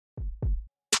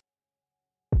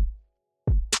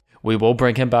we will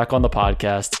bring him back on the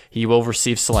podcast. He will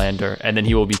receive slander, and then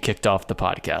he will be kicked off the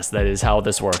podcast. That is how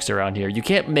this works around here. You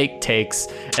can't make takes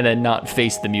and then not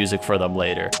face the music for them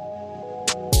later.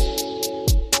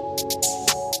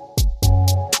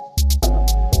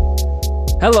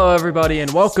 Hello, everybody, and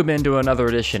welcome into another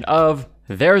edition of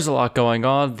There's a Lot Going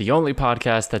On, the only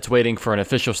podcast that's waiting for an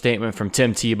official statement from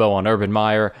Tim Tebow on Urban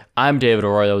Meyer. I'm David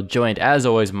Arroyo, joined as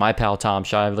always my pal Tom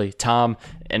Shively. Tom,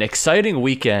 an exciting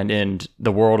weekend in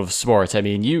the world of sports. I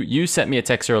mean, you sent me a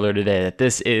text earlier today that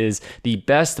this is the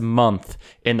best month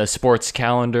in the sports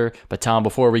calendar. But Tom,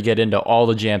 before we get into all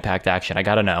the jam-packed action, I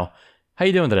gotta know, how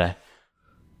you doing today?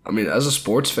 I mean, as a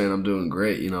sports fan, I'm doing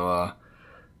great.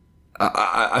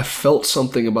 I felt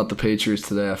something about the Patriots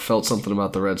today. I felt something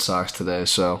about the Red Sox today,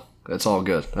 so it's all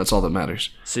good. That's all that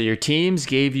matters. So your teams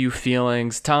gave you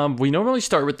feelings. Tom, we normally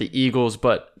start with the Eagles,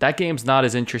 but that game's not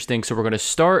as interesting, so we're going to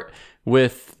start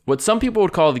with what some people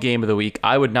would call the game of the week.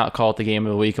 I would not call it the game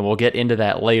of the week, and we'll get into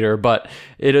that later, but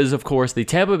it is, of course, the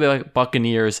Tampa Bay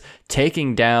Buccaneers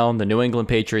taking down the New England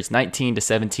Patriots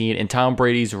 19-17 in Tom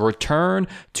Brady's return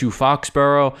to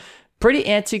Foxborough. Pretty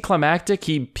anticlimactic.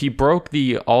 He broke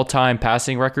the all-time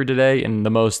passing record today in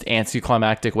the most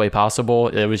anticlimactic way possible.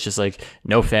 It was just like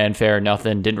no fanfare,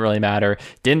 nothing, didn't really matter.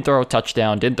 Didn't throw a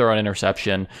touchdown, didn't throw an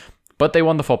interception, but they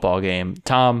won the football game.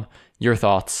 Tom, your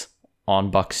thoughts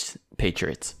on Bucs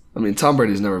Patriots? I mean, Tom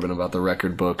Brady's never been about the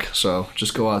record book, so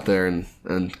just go out there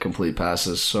and complete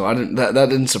passes. So that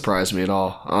didn't surprise me at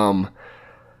all.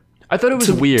 I thought it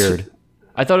was weird.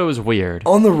 I thought it was weird.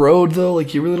 On the road, though,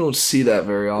 like you really don't see that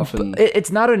very often.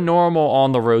 It's not a normal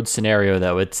on-the-road scenario,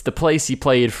 though. It's the place he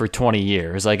played for 20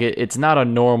 years. Like, it's not a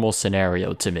normal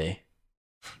scenario to me.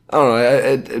 I don't know.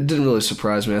 It didn't really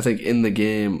surprise me. I think in the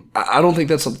game, I don't think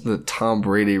that's something that Tom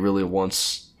Brady really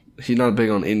wants. He's not big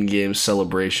on in-game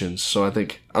celebrations, so I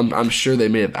think I'm sure they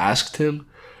may have asked him,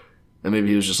 and maybe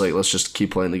he was just like, let's just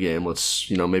keep playing the game. Let's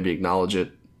maybe acknowledge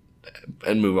it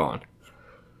and move on.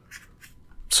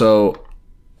 So,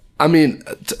 I mean,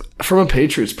 from a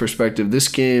Patriots perspective, this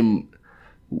game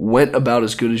went about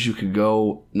as good as you could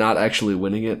go, not actually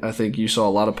winning it. I think you saw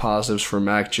a lot of positives for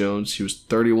Mac Jones. He was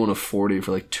 31 of 40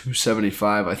 for like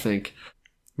 275, I think.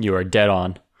 You are dead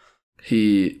on.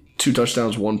 He 2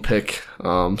 touchdowns, 1 pick.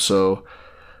 So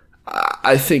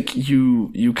I think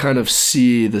you kind of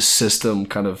see the system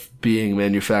kind of being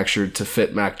manufactured to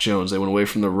fit Mac Jones. They went away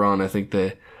from the run. I think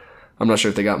I'm not sure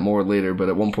if they got more later, but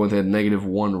at one point they had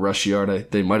 -1 rush yard.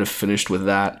 They might have finished with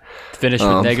that. Finished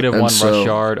with -1 rush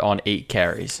yard on 8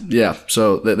 carries. Yeah,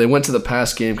 so they went to the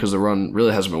pass game because the run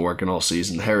really hasn't been working all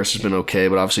season. Harris has been okay,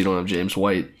 but obviously you don't have James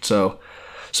White. So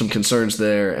some concerns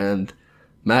there. And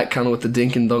Matt kind of with the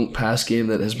dink and dunk pass game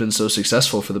that has been so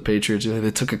successful for the Patriots.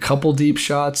 They took a couple deep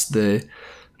shots.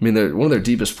 One of their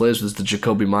deepest plays was the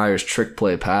Jacoby Myers trick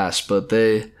play pass, but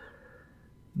they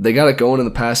got it going in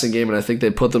the passing game, and I think they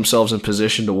put themselves in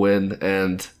position to win,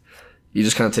 and you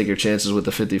just kind of take your chances with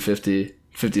the 50-50,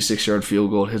 56-yard field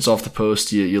goal. It hits off the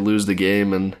post, you lose the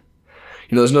game, and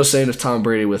there's no saying if Tom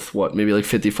Brady with, maybe like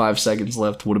 55 seconds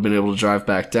left would have been able to drive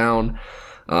back down.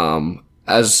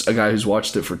 As a guy who's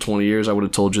watched it for 20 years, I would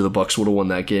have told you the Bucs would have won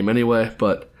that game anyway,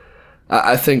 but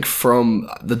I think from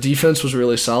the defense was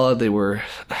really solid. They were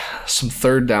some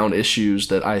third down issues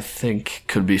that I think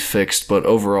could be fixed, but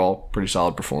overall, pretty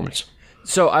solid performance.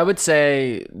 So I would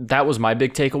say that was my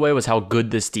big takeaway, was how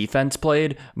good this defense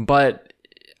played, but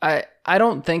I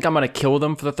don't think I'm going to kill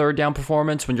them for the third down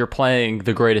performance when you're playing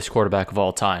the greatest quarterback of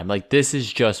all time. Like, this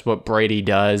is just what Brady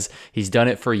does. He's done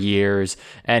it for years,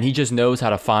 and he just knows how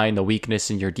to find the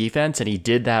weakness in your defense, and he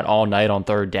did that all night on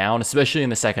third down, especially in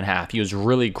the second half. He was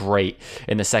really great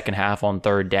in the second half on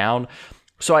third down.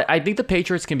 So I think the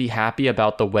Patriots can be happy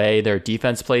about the way their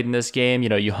defense played in this game.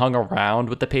 You hung around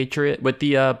with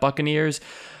the Buccaneers.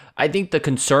 I think the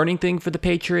concerning thing for the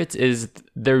Patriots is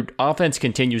their offense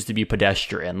continues to be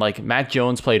pedestrian. Like, Mac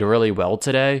Jones played really well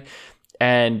today.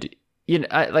 And,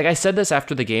 I said this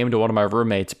after the game to one of my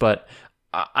roommates, but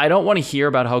I don't want to hear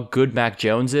about how good Mac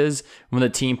Jones is when the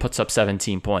team puts up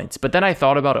 17 points. But then I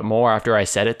thought about it more after I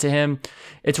said it to him.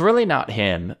 It's really not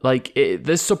him.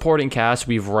 This supporting cast,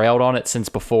 we've railed on it since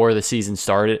before the season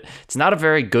started. It's not a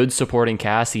very good supporting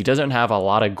cast. He doesn't have a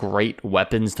lot of great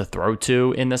weapons to throw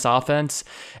to in this offense.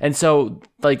 And so,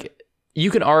 you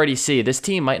can already see this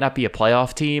team might not be a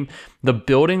playoff team. The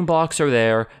building blocks are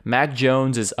there. Mac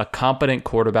Jones is a competent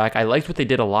quarterback. I liked what they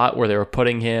did a lot where they were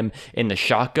putting him in the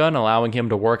shotgun, allowing him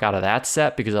to work out of that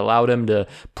set because it allowed him to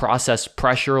process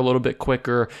pressure a little bit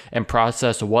quicker and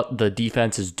process what the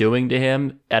defense is doing to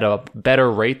him at a better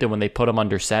rate than when they put him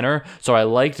under center. So I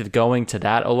liked going to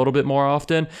that a little bit more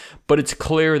often, but it's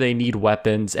clear they need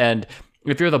weapons. And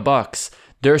if you're the Bucks,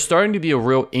 there's starting to be a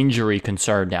real injury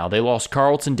concern now. They lost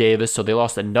Carlton Davis, so they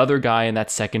lost another guy in that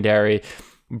secondary.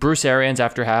 Bruce Arians,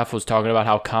 after half, was talking about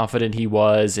how confident he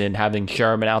was in having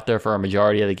Sherman out there for a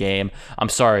majority of the game. I'm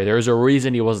sorry, there's a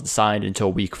reason he wasn't signed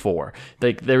until week 4.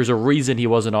 There's a reason he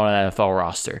wasn't on an NFL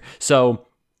roster. So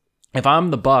if I'm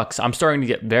the Bucks, I'm starting to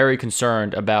get very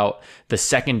concerned about the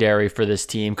secondary for this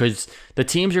team, because the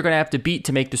teams you're going to have to beat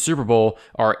to make the Super Bowl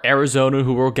are Arizona,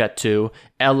 who we'll get to,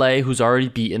 LA, who's already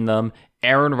beaten them,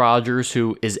 Aaron Rodgers,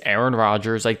 who is Aaron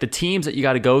Rodgers. Like, the teams that you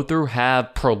got to go through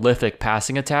have prolific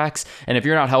passing attacks, and if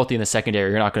you're not healthy in the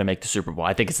secondary, you're not going to make the Super Bowl.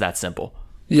 I think it's that simple.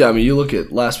 Yeah, I mean, you look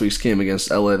at last week's game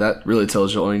against LA, that really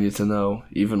tells you all you need to know,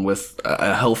 even with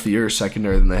a healthier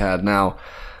secondary than they had. Now,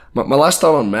 my last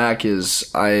thought on Mac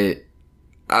is I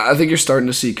think you're starting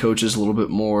to see coaches a little bit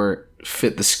more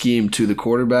fit the scheme to the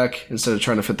quarterback instead of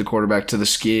trying to fit the quarterback to the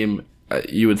scheme.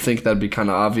 You would think that'd be kind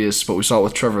of obvious, but we saw it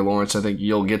with Trevor Lawrence. I think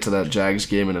you'll get to that Jags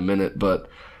game in a minute, but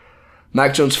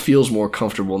Mac Jones feels more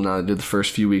comfortable now than he did the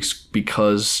first few weeks,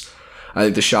 because I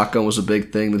think the shotgun was a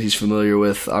big thing that he's familiar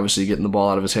with. Obviously, getting the ball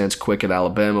out of his hands quick at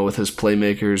Alabama with his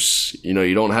playmakers. You know,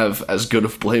 you don't have as good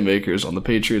of playmakers on the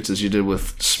Patriots as you did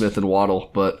with Smith and Waddle,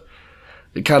 but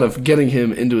kind of getting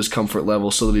him into his comfort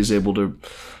level so that he's able to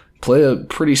play a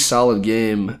pretty solid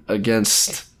game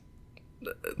against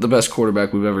the best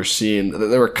quarterback we've ever seen.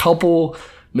 There were a couple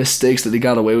mistakes that he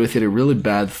got away with. He had a really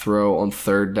bad throw on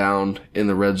third down in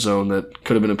the red zone that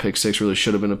could have been a pick six, really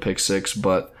should have been a pick six,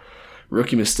 but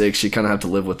rookie mistakes, you kind of have to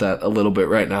live with that a little bit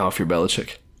right now if you're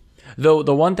Belichick. Though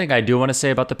the one thing I do want to say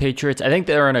about the Patriots, I think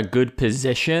they're in a good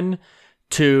position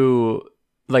to,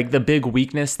 like, the big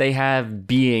weakness they have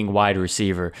being wide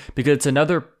receiver, because it's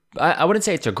another, I wouldn't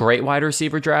say it's a great wide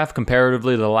receiver draft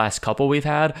comparatively to the last couple we've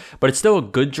had, but it's still a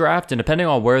good draft, and depending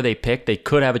on where they pick, they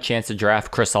could have a chance to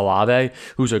draft Chris Olave,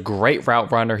 who's a great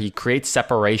route runner. He creates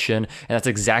separation, and that's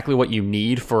exactly what you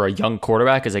need for a young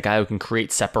quarterback, is a guy who can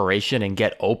create separation and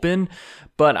get open.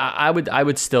 But I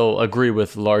would still agree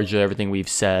with largely everything we've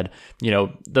said. You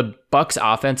know, the Bucs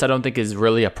offense I don't think is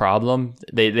really a problem.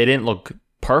 They didn't look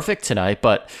perfect tonight,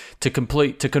 but to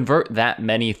convert that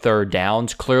many third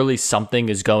downs, clearly something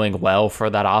is going well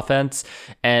for that offense.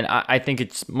 And I think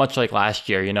it's much like last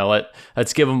year. You know,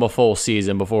 let's give them a full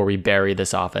season before we bury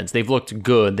this offense. They've looked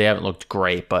good. They haven't looked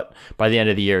great, but by the end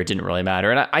of the year, it didn't really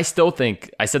matter. And I still think,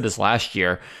 I said this last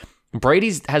year,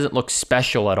 Brady hasn't looked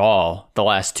special at all the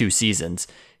last 2 seasons.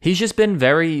 He's just been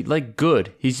very, like,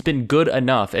 good. He's been good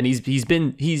enough, and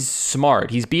he's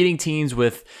smart. He's beating teams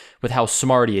with how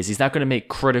smart he is. He's not going to make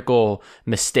critical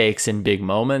mistakes in big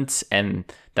moments, and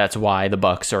that's why the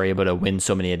Bucs are able to win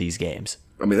so many of these games.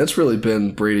 I mean, that's really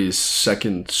been Brady's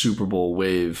second Super Bowl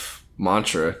wave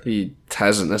mantra. He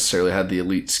hasn't necessarily had the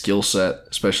elite skill set,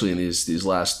 especially in these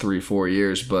last 3-4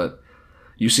 years, but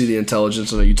you see the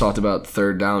intelligence. I know you talked about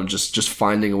third down, just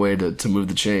finding a way to move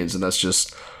the chains, and that's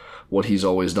just what he's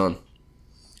always done.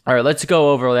 All right, let's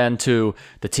go over then to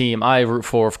the team I root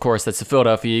for, of course. That's the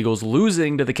Philadelphia Eagles,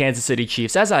 losing to the Kansas City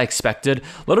Chiefs, as I expected.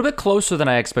 A little bit closer than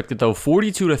I expected, though,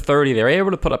 42-30. They were able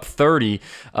to put up 30.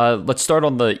 Let's start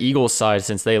on the Eagles side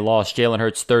since they lost. Jalen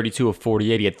Hurts, 32 of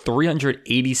 48. He had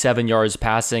 387 yards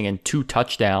passing and 2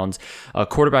 touchdowns, a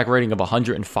quarterback rating of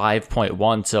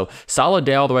 105.1. So solid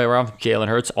day all the way around from Jalen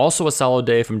Hurts. Also a solid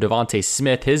day from Devontae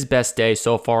Smith, his best day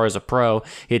so far as a pro.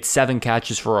 He had 7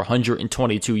 catches for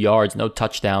 122 yards, no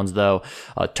touchdowns, though,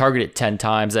 targeted 10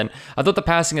 times. And I thought the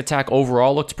passing attack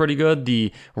overall looked pretty good.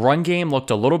 The run game looked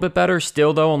a little bit better.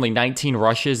 Still, though, only 19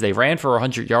 rushes. They ran for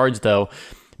 100 yards, though.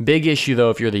 Big issue, though,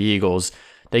 if you're the Eagles.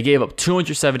 They gave up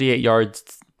 278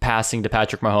 yards passing to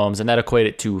Patrick Mahomes, and that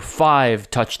equated to 5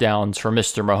 touchdowns for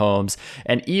Mr. Mahomes.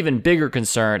 And even bigger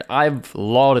concern, I've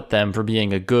lauded them for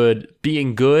being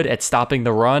good at stopping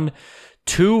the run.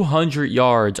 200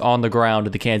 yards on the ground to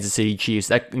the Kansas City Chiefs.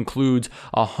 That includes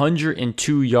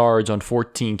 102 yards on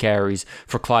 14 carries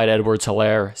for Clyde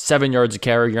Edwards-Helaire. 7 yards a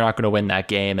carry, you're not going to win that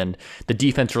game, and the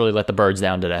defense really let the Birds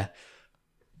down today.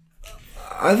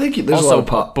 I think there's also, a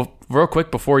lot of real quick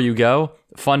before you go,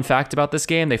 fun fact about this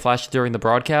game, they flashed it during the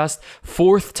broadcast.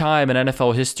 4th time in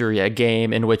NFL history, a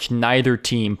game in which neither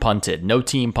team punted. No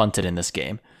team punted in this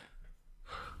game.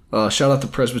 Shout out to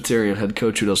Presbyterian head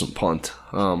coach who doesn't punt.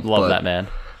 Love that, man.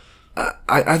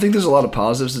 I think there's a lot of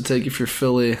positives to take if you're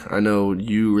Philly. I know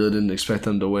you really didn't expect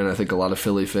them to win. I think a lot of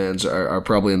Philly fans are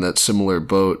probably in that similar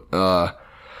boat.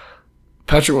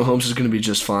 Patrick Mahomes is going to be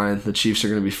just fine. The Chiefs are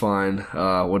going to be fine.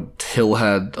 What Hill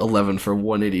had 11 for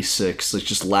 186, like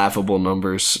just laughable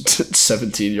numbers,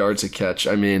 17 yards a catch.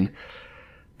 I mean,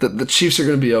 the Chiefs are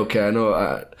going to be okay. I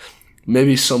know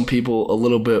maybe some people a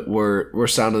little bit were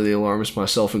sounding the alarms,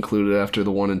 myself included, after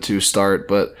the 1-2 start,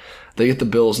 but they get the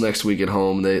Bills next week at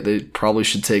home. They probably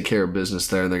should take care of business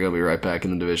there, and they're going to be right back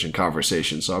in the division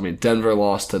conversation. So, I mean, Denver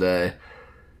lost today.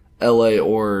 LA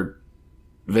or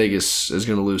Vegas is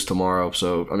going to lose tomorrow.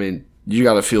 So, I mean, you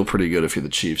got to feel pretty good if you're the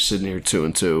Chiefs sitting here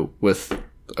 2-2 with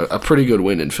a pretty good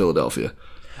win in Philadelphia.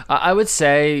 I would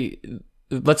say,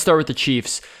 let's start with the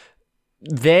Chiefs.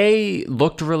 They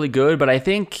looked really good, but I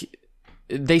think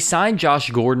they signed Josh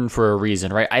Gordon for a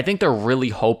reason, right? I think they're really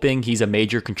hoping he's a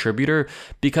major contributor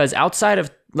because outside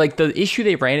of like the issue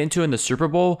they ran into in the Super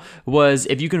Bowl was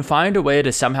if you can find a way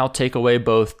to somehow take away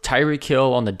both Tyreek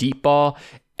Hill on the deep ball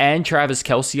and Travis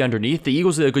Kelce underneath. The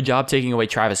Eagles did a good job taking away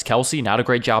Travis Kelce, not a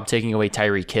great job taking away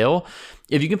Tyreek Hill.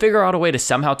 If you can figure out a way to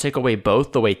somehow take away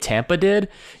both the way Tampa did,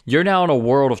 you're now in a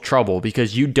world of trouble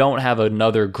because you don't have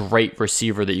another great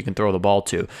receiver that you can throw the ball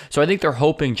to. So I think they're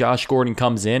hoping Josh Gordon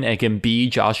comes in and can be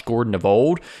Josh Gordon of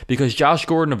old because Josh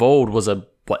Gordon of old was a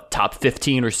top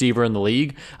 15 receiver in the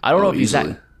league. I don't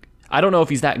know if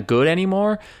he's that good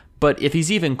anymore, but if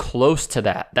he's even close to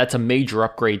that, that's a major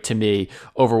upgrade to me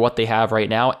over what they have right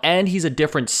now. And he's a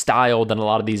different style than a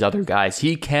lot of these other guys.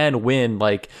 He can win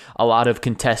like a lot of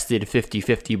contested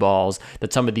 50-50 balls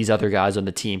that some of these other guys on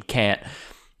the team can't.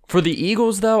 For the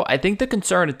Eagles, though, I think the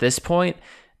concern at this point,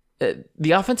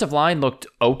 the offensive line looked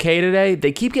okay today.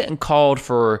 They keep getting called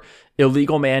for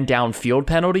illegal man downfield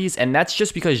penalties, and that's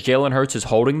just because Jalen Hurts is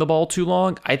holding the ball too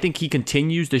long. I think he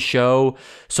continues to show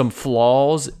some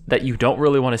flaws that you don't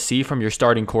really want to see from your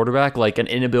starting quarterback, like an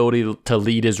inability to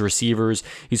lead his receivers.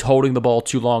 He's holding the ball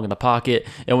too long in the pocket,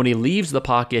 and when he leaves the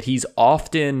pocket, he's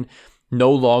often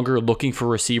no longer looking for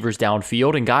receivers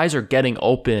downfield, and guys are getting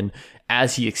open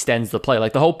as he extends the play.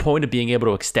 Like the whole point of being able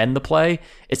to extend the play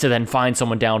is to then find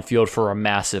someone downfield for a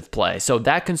massive play. So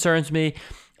that concerns me.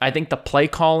 I think the play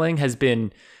calling has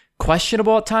been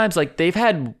questionable at times. Like they've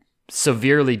had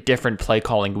severely different play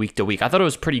calling week to week. I thought it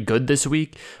was pretty good this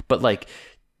week, but like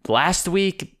last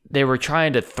week they were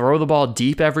trying to throw the ball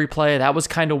deep every play. That was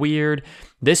kind of weird.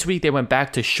 This week they went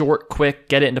back to short, quick,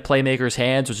 get it into playmakers'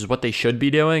 hands, which is what they should be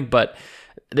doing. But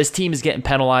this team is getting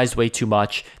penalized way too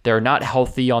much. They're not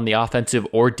healthy on the offensive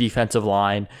or defensive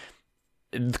line.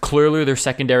 Clearly, their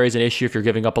secondary is an issue if you're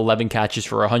giving up 11 catches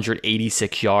for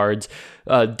 186 yards.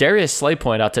 Darius Slay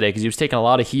pointed out today, because he was taking a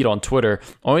lot of heat on Twitter,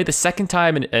 only the second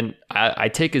time, and I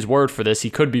take his word for this, he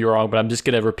could be wrong, but I'm just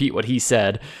going to repeat what he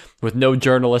said with no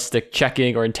journalistic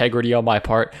checking or integrity on my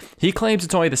part. He claims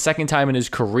it's only the second time in his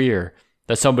career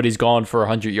that somebody's gone for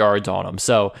 100 yards on him.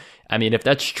 So, I mean, if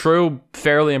that's true,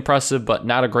 fairly impressive, but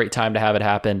not a great time to have it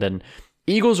happen. And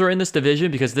Eagles are in this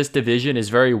division because this division is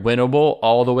very winnable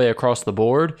all the way across the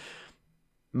board,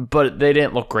 but they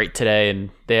didn't look great today,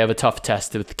 and they have a tough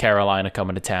test with Carolina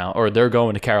coming to town, or they're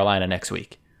going to Carolina next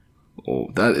week. Oh,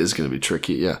 that is going to be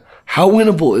tricky, yeah. How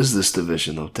winnable is this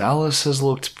division, though? Dallas has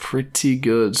looked pretty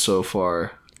good so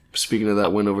far, speaking of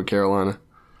that win over Carolina.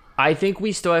 I think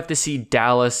we still have to see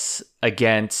Dallas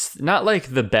against, not like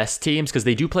the best teams, because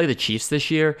they do play the Chiefs this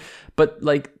year, but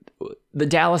like the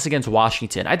Dallas against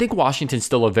Washington. I think Washington's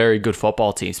still a very good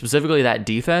football team, specifically that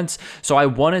defense. So I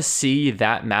want to see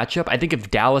that matchup. I think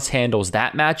if Dallas handles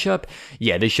that matchup,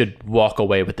 yeah, they should walk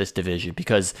away with this division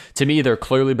because to me, they're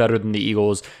clearly better than the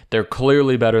Eagles. They're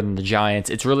clearly better than the Giants.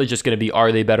 It's really just going to be,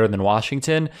 are they better than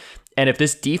Washington? And if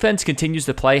this defense continues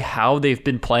to play how they've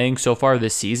been playing so far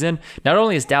this season, not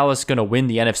only is Dallas going to win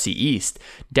the NFC East,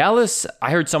 Dallas,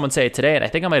 I heard someone say it today, and I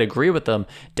think I might agree with them,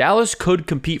 Dallas could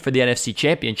compete for the NFC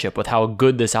Championship with how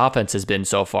good this offense has been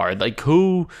so far. Like,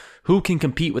 who can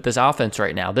compete with this offense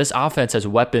right now? This offense has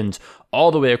weapons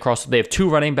all the way across. They have 2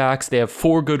 running backs. They have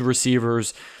 4 good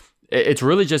receivers. It's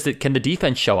really just, can the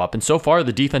defense show up? And so far,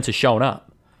 the defense has shown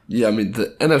up. Yeah, I mean,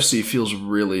 the NFC feels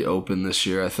really open this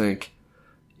year, I think.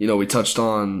 You know, we just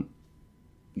talked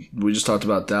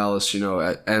about Dallas, you know,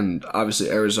 and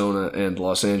obviously Arizona and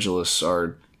Los Angeles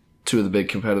are 2 of the big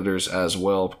competitors as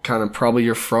well. Kind of probably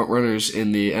your front runners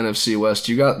in the NFC West.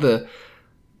 You got the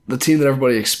team that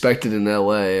everybody expected in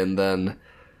LA, and then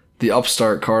the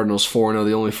upstart Cardinals 4-0,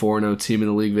 the only 4-0 team in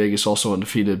the league. Vegas also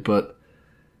undefeated, but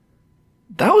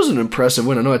that was an impressive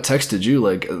win. I know I texted you,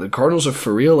 like, the Cardinals are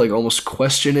for real, like, almost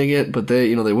questioning it, but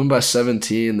they win by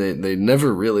 17. They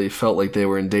never really felt like they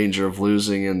were in danger of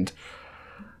losing, and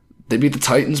they beat the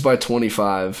Titans by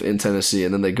 25 in Tennessee,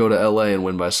 and then they go to LA and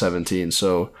win by 17.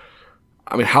 So,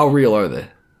 I mean, how real are they?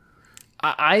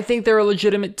 I think they're a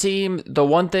legitimate team. The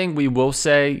one thing we will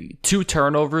say, 2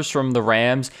 turnovers from the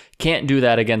Rams, can't do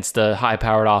that against a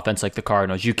high-powered offense like the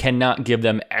Cardinals. You cannot give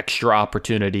them extra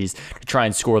opportunities to try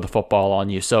and score the football on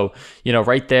you. So,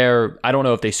 right there, I don't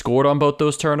know if they scored on both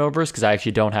those turnovers because I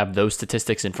actually don't have those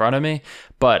statistics in front of me.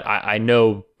 But I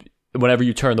know whenever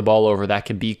you turn the ball over, that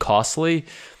can be costly.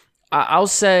 I'll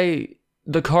say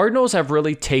the Cardinals have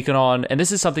really taken on, and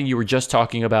this is something you were just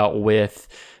talking about with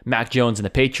Mac Jones and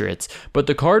the Patriots, but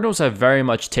the Cardinals have very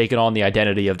much taken on the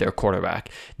identity of their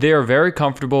quarterback. They are very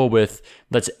comfortable with,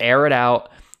 let's air it out.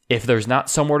 If there's not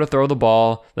somewhere to throw the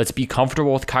ball, let's be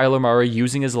comfortable with Kyler Murray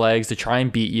using his legs to try and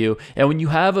beat you. And when you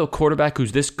have a quarterback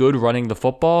who's this good running the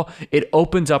football, it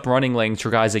opens up running lanes for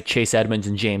guys like Chase Edmonds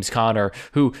and James Conner,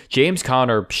 who James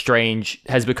Conner, strange,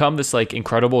 has become this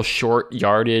incredible short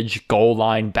yardage goal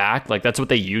line back. That's what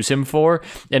they use him for.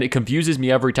 And it confuses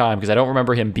me every time because I don't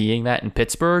remember him being that in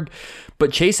Pittsburgh.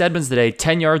 But Chase Edmonds today,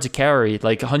 10 yards a carry,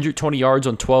 120 yards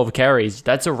on 12 carries.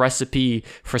 That's a recipe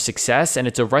for success, and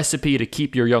it's a recipe to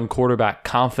keep your young quarterback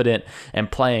confident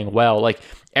and playing well.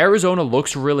 Arizona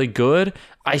looks really good.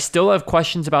 I still have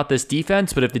questions about this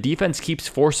defense, but if the defense keeps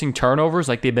forcing turnovers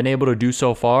like they've been able to do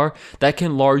so far, that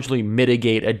can largely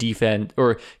mitigate a defense,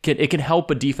 or it can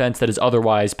help a defense that is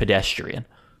otherwise pedestrian.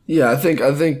 Yeah, I think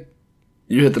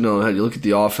you hit the nail on the head. You look at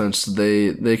the offense,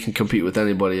 they can compete with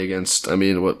anybody against,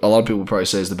 what a lot of people probably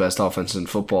say is the best offense in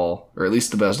football, or at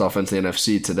least the best offense in the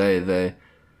NFC today. They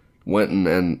went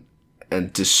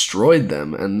and destroyed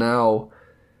them, and now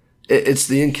it's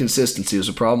the inconsistency. It was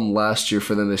a problem last year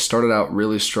for them. They started out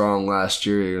really strong last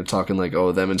year. You're talking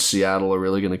them and Seattle are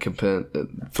really going to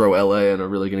throw LA and are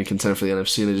really going to contend for the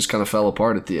NFC, and they just kind of fell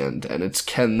apart at the end. And it's,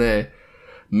 can they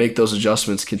make those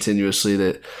adjustments continuously?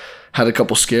 That had a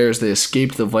couple scares. They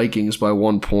escaped the Vikings by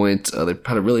 1 point. They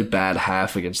had a really bad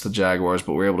half against the Jaguars,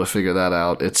 but we were able to figure that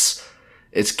out. It's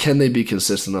can they be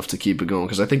consistent enough to keep it going?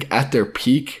 Because I think at their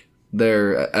peak,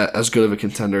 they're as good of a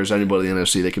contender as anybody in the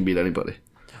NFC. They can beat anybody.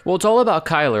 Well, it's all about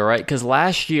Kyler, right? Because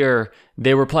last year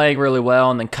they were playing really well,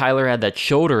 and then Kyler had that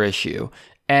shoulder issue.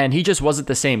 And he just wasn't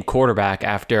the same quarterback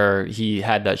after he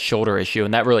had that shoulder issue,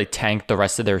 and that really tanked the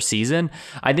rest of their season.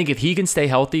 I think if he can stay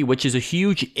healthy, which is a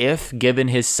huge if given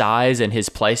his size and his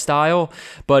play style,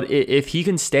 but if he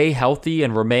can stay healthy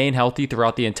and remain healthy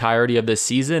throughout the entirety of this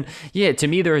season, yeah, to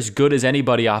me, they're as good as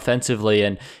anybody offensively.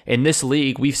 And in this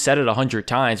league, we've said it 100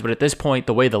 times, but at this point,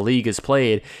 the way the league is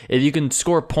played, if you can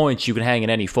score points, you can hang in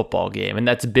any football game. And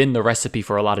that's been the recipe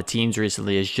for a lot of teams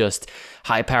recently, is just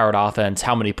high-powered offense.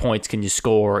 How many points can you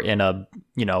score in a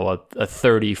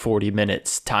 30-40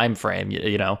 minutes time frame?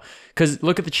 Because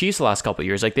look at the Chiefs the last couple of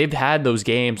years. They've had those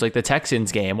games, like the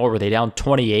Texans game, or were they down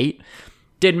 28?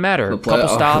 Didn't matter. Couple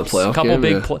stops,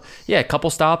 couple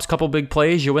stops, couple big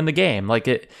plays, you win the game.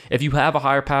 If you have a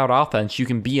higher-powered offense, you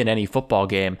can be in any football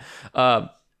game.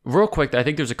 Real quick, I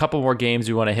think there's a couple more games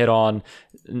we want to hit on.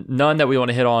 None that we want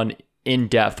to hit on in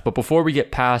depth, but before we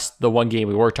get past the one game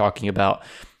we were talking about,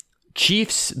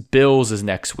 Chiefs Bills is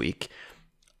next week.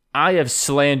 I have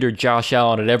slandered Josh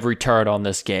Allen at every turn on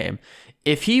this game.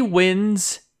 If he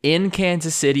wins in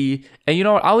Kansas City, and you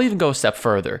know what, I'll even go a step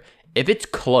further. If it's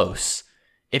close,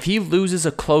 if he loses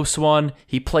a close one,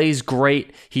 he plays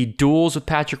great, he duels with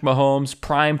Patrick Mahomes,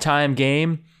 primetime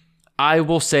game, I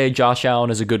will say Josh Allen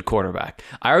is a good quarterback.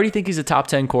 I already think he's a top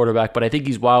 10 quarterback, but I think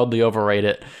he's wildly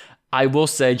overrated. I will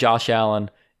say Josh Allen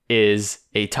is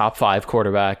a top 5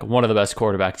 quarterback, one of the best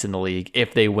quarterbacks in the league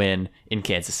if they win in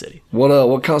Kansas City.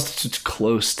 What constitutes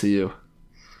close to you?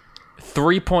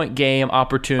 3-point game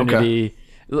opportunity.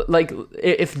 Okay.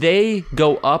 If they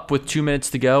go up with 2 minutes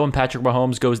to go and Patrick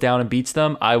Mahomes goes down and beats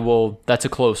them, that's a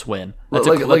close win. That's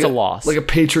a loss. Like a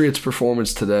Patriots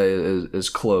performance today is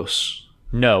close.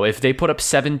 No, if they put up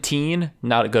 17,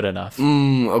 not good enough.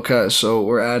 Okay, so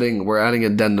we're adding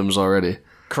addendums already.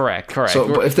 Correct.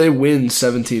 So if they win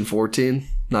 17-14,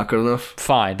 not good enough?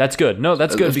 Fine, that's good. No,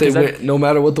 that's good. No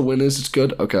matter what the win is, it's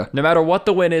good? Okay. No matter what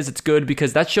the win is, it's good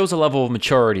because that shows a level of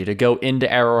maturity to go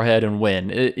into Arrowhead and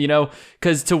win.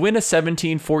 Because to win a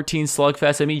 17-14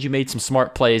 slugfest, that means you made some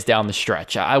smart plays down the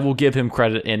stretch. I will give him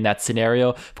credit in that scenario.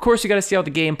 Of course, you got to see how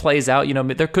the game plays out.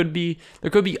 There could be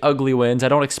ugly wins. I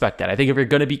don't expect that. I think if you're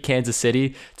going to beat Kansas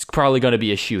City, it's probably going to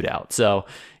be a shootout. So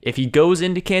if he goes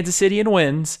into Kansas City and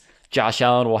wins, Josh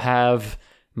Allen will have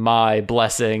my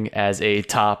blessing as a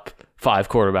top 5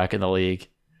 quarterback in the league,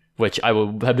 which I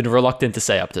would have been reluctant to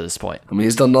say up to this point.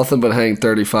 He's done nothing but hang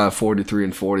 35, 43,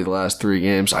 and 40 the last 3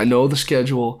 games. I know the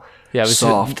schedule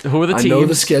soft. Who are the teams? I know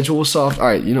the schedule was soft. All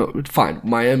right, fine.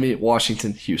 Miami,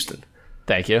 Washington, Houston.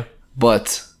 Thank you.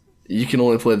 But you can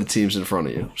only play the teams in front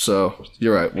of you. So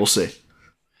you're right. We'll see.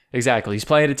 Exactly. He's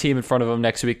playing a team in front of him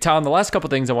next week. Tom, the last couple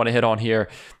things I want to hit on here,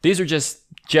 these are just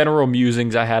general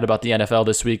musings I had about the NFL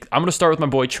this week. I'm going to start with my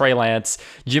boy Trey Lance.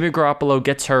 Jimmy Garoppolo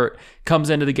gets hurt, comes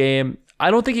into the game.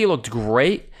 I don't think he looked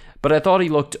great, but I thought he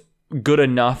looked good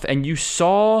enough. And you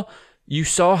saw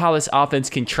how this offense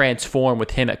can transform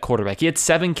with him at quarterback. He had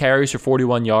 7 carries for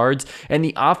 41 yards, and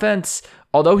the offense,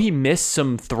 although he missed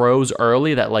some throws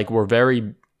early that were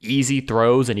very easy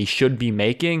throws and he should be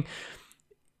making,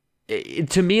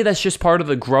 to me, that's just part of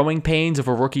the growing pains of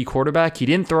a rookie quarterback. He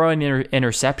didn't throw an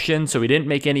interception, so he didn't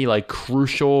make any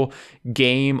crucial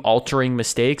game-altering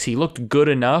mistakes. He looked good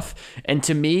enough. And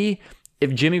to me,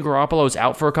 if Jimmy Garoppolo is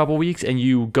out for a couple weeks and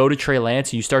you go to Trey Lance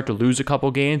and you start to lose a couple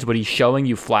games, but he's showing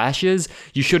you flashes,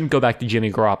 you shouldn't go back to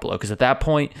Jimmy Garoppolo, because at that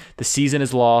point, the season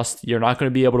is lost. You're not going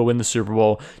to be able to win the Super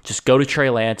Bowl. Just go to Trey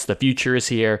Lance. The future is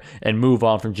here, and move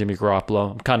on from Jimmy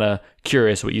Garoppolo. I'm kind of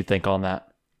curious what you think on that.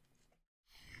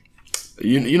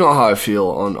 You know how I feel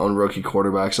on rookie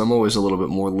quarterbacks. I'm always a little bit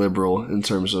more liberal in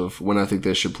terms of when I think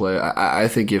they should play. I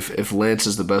think if Lance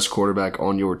is the best quarterback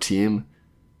on your team,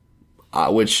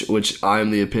 which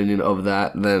I'm the opinion of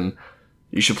that, then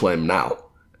you should play him now.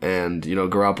 And,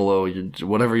 Garoppolo,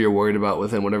 whatever you're worried about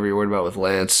with him, whatever you're worried about with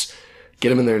Lance,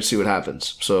 get him in there and see what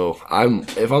happens. So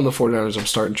if I'm the 49ers, I'm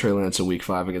starting Trey Lance in week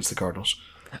 5 against the Cardinals.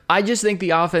 I just think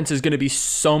the offense is going to be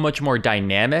so much more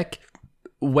dynamic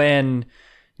when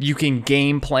you can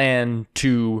game plan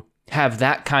to have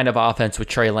that kind of offense with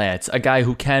Trey Lance, a guy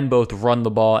who can both run the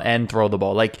ball and throw the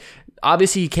ball.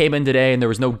 Obviously, he came in today and there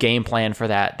was no game plan for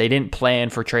that. They didn't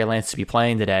plan for Trey Lance to be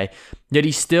playing today, yet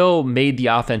he still made the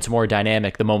offense more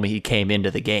dynamic the moment he came into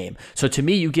the game. So to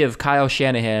me, you give Kyle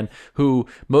Shanahan, who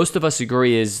most of us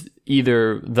agree is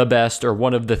either the best or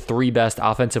one of the 3 best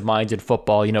offensive minds in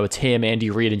football. It's him,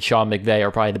 Andy Reid, and Sean McVay are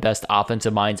probably the best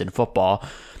offensive minds in football.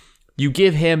 You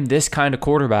give him this kind of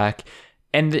quarterback,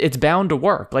 and it's bound to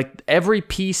work. Every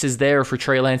piece is there for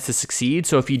Trey Lance to succeed.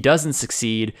 So if he doesn't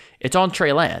succeed, it's on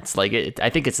Trey Lance. I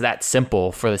think it's that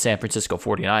simple for the San Francisco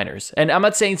 49ers. And I'm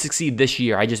not saying succeed this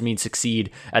year. I just mean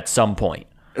succeed at some point.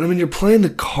 And you're playing the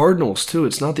Cardinals too.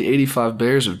 It's not the 85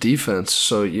 Bears of defense.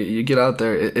 So you get out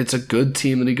there. It's a good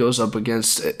team that he goes up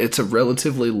against. It's a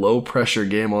relatively low pressure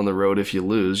game on the road if you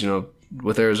lose,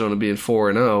 with Arizona being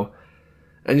 4-0.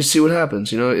 And you see what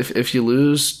happens. If you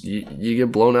lose, you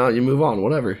get blown out, you move on,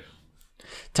 whatever.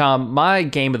 Tom, my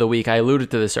game of the week, I alluded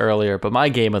to this earlier, but my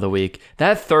game of the week,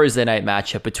 that Thursday night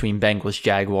matchup between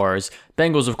Bengals-Jaguars.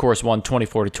 Bengals, of course, won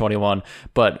 24-21,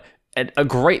 but a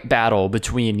great battle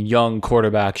between young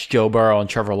quarterbacks, Joe Burrow and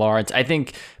Trevor Lawrence. I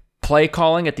think play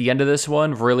calling at the end of this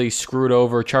one really screwed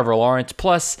over Trevor Lawrence.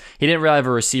 Plus, he didn't really have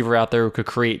a receiver out there who could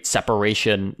create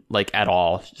separation at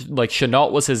all.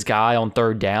 Shenault was his guy on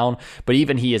 3rd down, but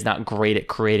even he is not great at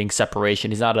creating separation.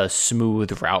 He's not a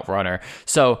smooth route runner.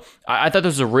 So I thought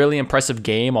this was a really impressive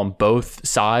game on both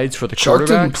sides for the quarterbacks. Chark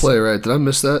didn't play, right? Did I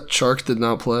miss that? Chark did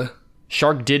not play?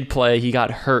 Chark did play. He got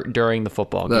hurt during the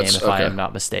football game, if I am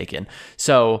not mistaken.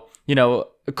 So,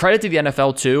 credit to the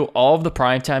NFL too. All of the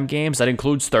primetime games, that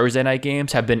includes Thursday night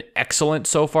games, have been excellent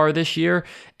so far this year.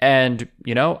 And,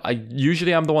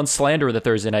 usually I'm the one slandering the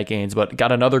Thursday night games, but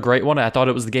got another great one. I thought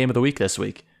it was the game of the week this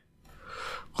week.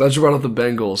 Glad you brought up the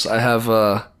Bengals. I have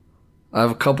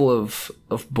a couple of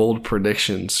bold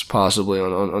predictions possibly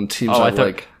on teams I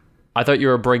like. I thought you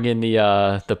were bringing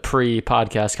the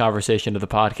pre-podcast conversation to the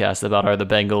podcast about are the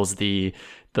Bengals the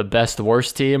best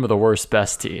worst team or the worst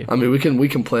best team? We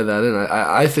can play that in.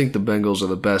 I think the Bengals are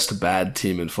the best bad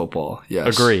team in football.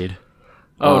 Yes. Agreed.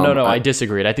 Oh, no, I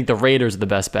disagreed. I think the Raiders are the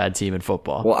best bad team in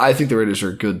football. Well, I think the Raiders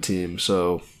are a good team,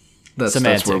 so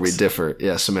that's where we differ.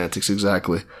 Yeah, semantics,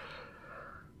 exactly.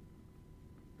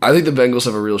 I think the Bengals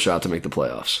have a real shot to make the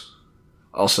playoffs.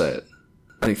 I'll say it.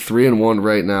 I think 3-1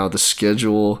 right now. The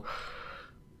schedule,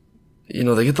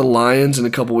 they get the Lions in a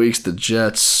couple weeks, the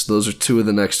Jets. Those are 2 of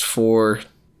the next 4.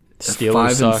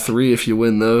 Steelers 5-3 if you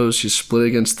win those. You split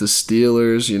against the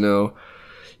Steelers.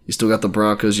 You still got the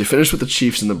Broncos. You finish with the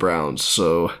Chiefs and the Browns,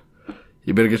 so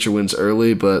you better get your wins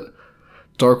early. But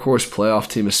dark horse playoff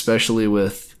team, especially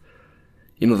with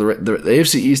the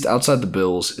AFC East outside the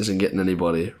Bills isn't getting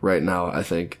anybody right now. I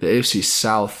think the AFC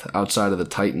South outside of the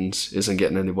Titans isn't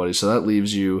getting anybody. So that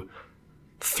leaves you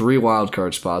 3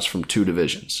 wildcard spots from 2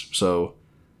 divisions. So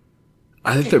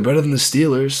I think they're better than the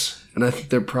Steelers, and I think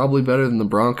they're probably better than the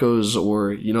Broncos,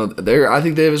 or I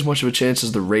think they have as much of a chance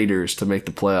as the Raiders to make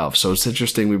the playoffs. So it's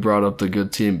interesting we brought up the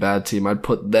good team, bad team. I'd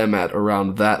put them at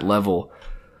around that level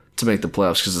to make the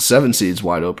playoffs because the 7 seed's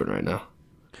wide open right now.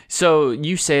 So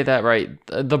you say that, right?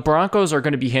 The Broncos are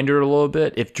going to be hindered a little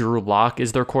bit if Drew Lock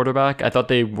is their quarterback. I thought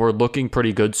they were looking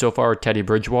pretty good so far with Teddy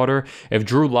Bridgewater. If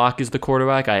Drew Lock is the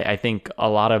quarterback, I think a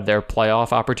lot of their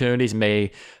playoff opportunities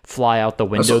may fly out the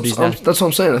window. That's what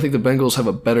I'm saying. I think the Bengals have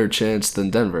a better chance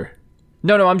than Denver.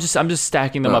 No, I'm just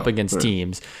stacking them up against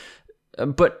teams.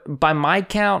 But by my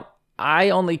count,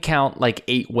 I only count like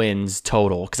 8 wins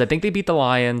total because I think they beat the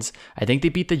Lions. I think they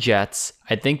beat the Jets.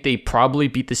 I think they probably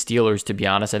beat the Steelers, to be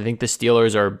honest. I think the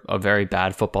Steelers are a very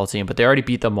bad football team, but they already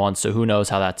beat them once, so who knows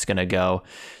how that's going to go.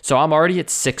 So I'm already at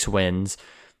 6 wins.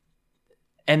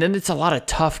 And then it's a lot of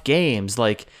tough games.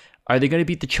 Like, are they going to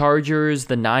beat the Chargers,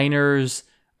 the Niners?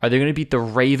 Are they going to beat the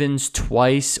Ravens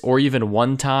twice or even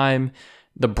one time?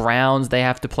 The Browns, they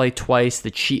have to play twice.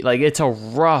 The Chiefs, like, it's a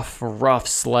rough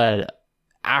sled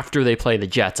after they play the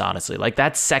Jets, honestly. Like,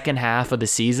 that second half of the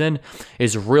season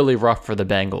is really rough for the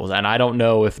Bengals, and I don't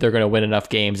know if they're going to win enough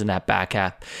games in that back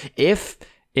half. If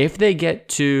they get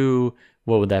to,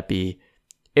 what would that be?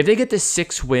 If they get to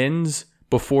 6 wins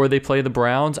before they play the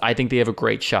Browns, I think they have a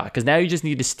great shot, because now you just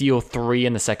need to steal 3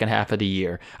 in the second half of the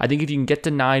year. I think if you can get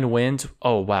to 9 wins,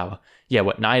 oh, wow. Yeah,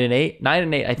 what, 9-8?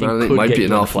 9-8, I think, could might get be you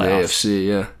in the enough in the playoffs. AFC,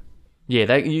 yeah.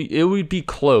 Yeah, it would be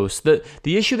close. The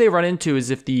issue they run into is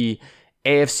if the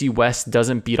AFC West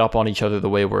doesn't beat up on each other the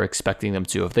way we're expecting them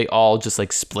to. If they all just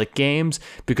like split games,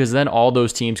 because then all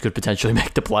those teams could potentially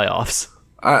make the playoffs.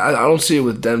 I don't see it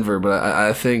with Denver, but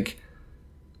I think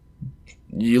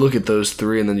you look at those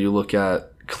 3 and then you look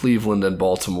at Cleveland and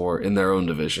Baltimore in their own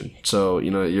division. So,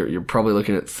 you're probably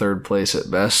looking at 3rd place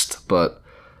at best, but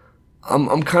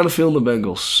I'm kind of feeling the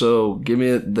Bengals. So give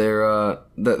me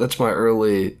that's my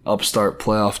early upstart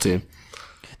playoff team.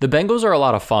 The Bengals are a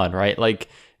lot of fun, right? Like,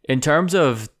 in terms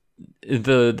of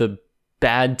the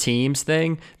bad teams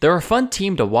thing, they're a fun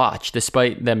team to watch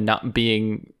despite them not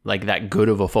being like that good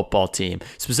of a football team.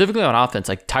 Specifically on offense,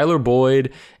 like Tyler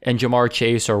Boyd and Jamar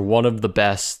Chase are one of the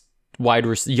best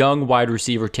young wide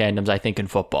receiver tandems, I think, in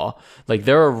football. Like,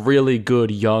 they're a really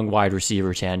good young wide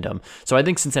receiver tandem. So I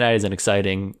think Cincinnati is an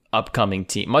exciting upcoming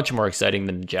team, much more exciting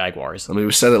than the Jaguars. I mean,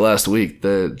 we said it last week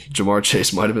that Jamar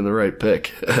Chase might have been the right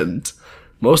pick. And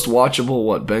most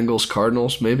watchable, Bengals,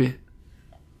 Cardinals, maybe?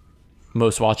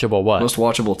 Most watchable what? Most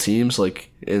watchable teams,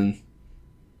 like, in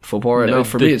football right now?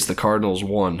 For me, it's the Cardinals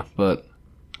 1, but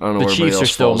I don't know where everybody else falls in. The Chiefs are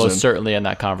still most certainly in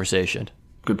that conversation.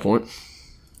 Good point.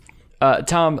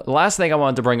 Tom, last thing I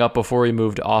wanted to bring up before we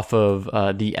moved off of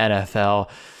the NFL,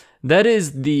 that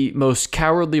is the most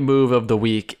cowardly move of the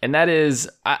week, and that is,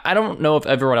 I don't know if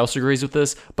everyone else agrees with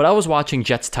this, but I was watching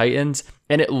Jets-Titans,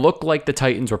 and it looked like the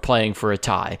Titans were playing for a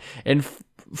tie. And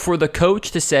for the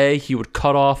coach to say he would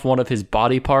cut off one of his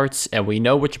body parts, and we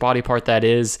know which body part that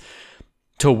is,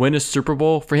 to win a Super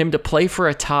Bowl, for him to play for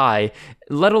a tie,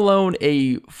 let alone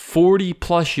a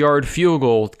 40-plus yard field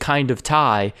goal kind of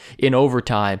tie in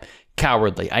overtime,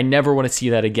 cowardly. I never want to see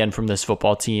that again from this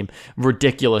football team.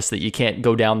 Ridiculous that you can't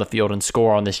go down the field and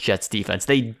score on this Jets defense.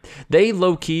 They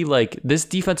low-key, like, this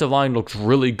defensive line looks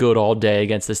really good all day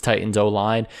against this Titans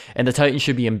O-line, and the Titans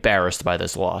should be embarrassed by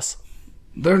this loss.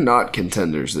 They're not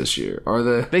contenders this year, are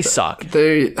they? They suck.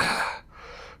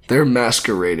 They're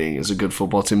masquerading as a good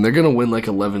football team. They're going to win like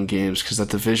 11 games because that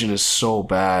division is so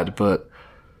bad, but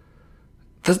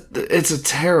it's a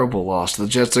terrible loss to the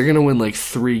Jets. They're going to win like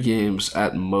 3 games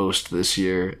at most this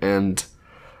year, and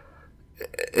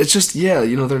it's just,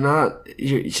 they're not...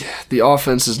 The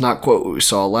offense is not quite what we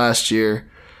saw last year.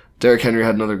 Derrick Henry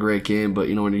had another great game, but,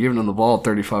 when you're giving them the ball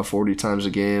 35, 40 times a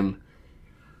game,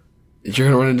 you're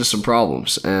going to run into some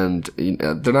problems, and they're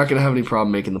not going to have any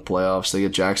problem making the playoffs. They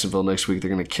get Jacksonville next week. They're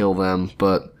going to kill them,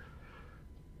 but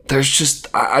there's just,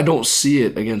 I don't see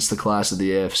it against the class of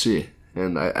the AFC,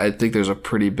 and I think there's a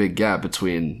pretty big gap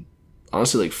between,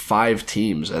 honestly, like 5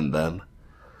 teams and them.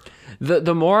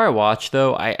 The more I watch,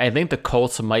 though, I think the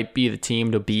Colts might be the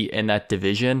team to beat in that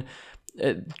division.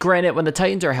 Granted, when the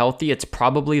Titans are healthy, it's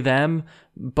probably them,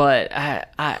 but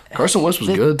Carson Wentz was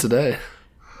good today.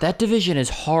 That division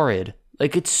is horrid.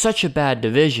 Like, it's such a bad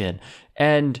division.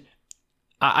 And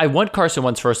I want Carson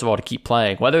Wentz, first of all, to keep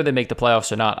playing. Whether they make the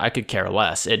playoffs or not, I could care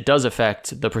less. It does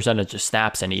affect the percentage of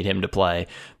snaps I need him to play.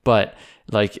 But,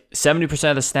 like, 70%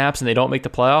 of the snaps and they don't make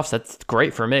the playoffs, that's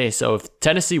great for me. So if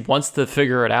Tennessee wants to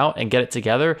figure it out and get it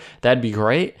together, that'd be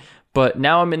great. But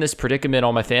now I'm in this predicament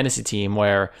on my fantasy team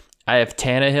where I have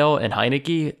Tannehill and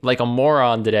Heineke. Like a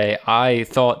moron today, I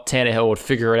thought Tannehill would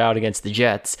figure it out against the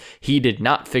Jets. He did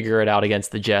not figure it out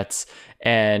against the Jets.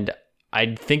 And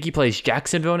I think he plays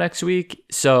Jacksonville next week.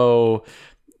 So,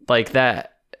 like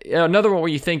that. Another one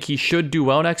where you think he should do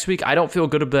well next week. I don't feel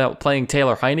good about playing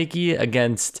Taylor Heineke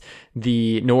against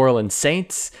the New Orleans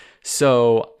Saints.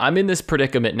 So I'm in this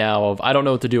predicament now of I don't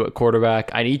know what to do at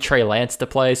quarterback. I need Trey Lance to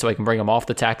play so I can bring him off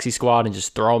the taxi squad and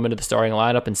just throw him into the starting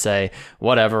lineup and say,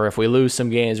 whatever, if we lose some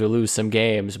games, we lose some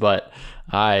games. But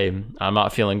I'm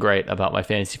not feeling great about my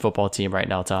fantasy football team right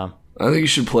now, Tom. I think you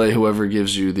should play whoever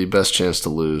gives you the best chance to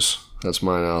lose. That's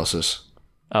my analysis.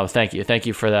 Oh, thank you. Thank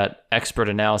you for that expert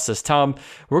analysis. Tom,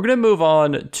 we're going to move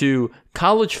on to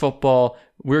college football.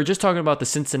 We were just talking about the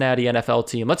Cincinnati NFL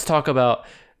team. Let's talk about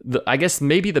I guess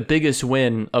maybe the biggest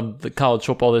win of the college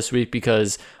football this week,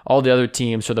 because all the other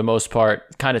teams, for the most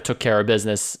part, kind of took care of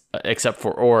business, except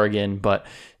for Oregon. But,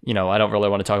 I don't really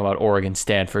want to talk about Oregon,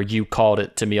 Stanford. You called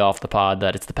it to me off the pod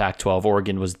that it's the Pac-12.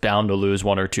 Oregon was bound to lose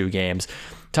one or two games.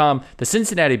 Tom, the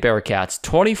Cincinnati Bearcats,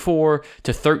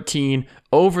 24-13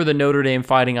 over the Notre Dame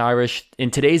Fighting Irish. In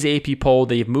today's AP poll,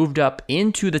 they've moved up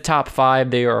into the top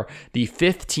 5. They are the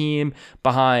 5th team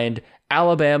behind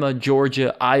Alabama,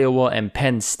 Georgia, Iowa, and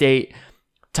Penn State.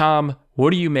 Tom,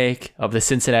 what do you make of the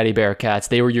Cincinnati Bearcats?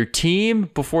 They were your team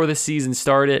before the season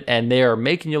started, and they are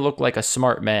making you look like a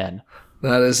smart man.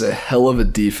 That is a hell of a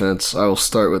defense. I will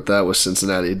start with that with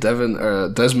Cincinnati.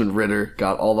 Desmond Ridder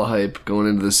got all the hype going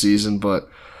into the season, but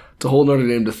to hold Notre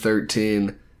Dame to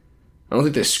 13, I don't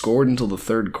think they scored until the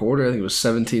third quarter. I think it was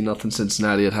 17-0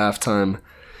 Cincinnati at halftime.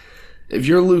 If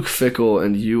you're Luke Fickell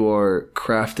and you are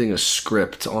crafting a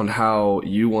script on how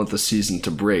you want the season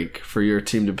to break for your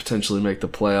team to potentially make the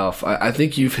playoff, I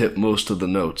think you've hit most of the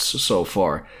notes so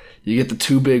far. You get the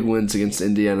 2 big wins against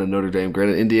Indiana and Notre Dame.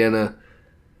 Granted, Indiana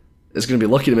is going to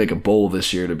be lucky to make a bowl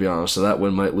this year, to be honest, so that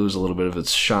win might lose a little bit of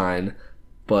its shine.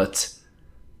 But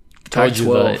I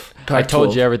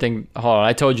told you everything. Hold on,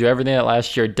 I told you everything that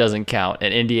last year doesn't count,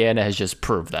 and Indiana has just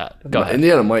proved that. Go ahead.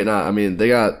 Indiana might not. I mean, they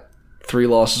got 3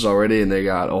 losses already, and they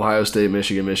got Ohio State,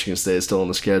 Michigan State still on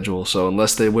the schedule. So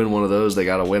unless they win one of those, they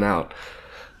got to win out.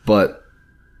 But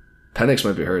Penix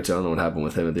might be hurt too. I don't know what happened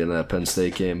with him at the end of that Penn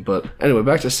State game. But anyway,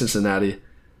 back to Cincinnati.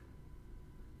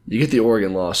 You get the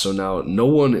Oregon loss, so now no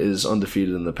one is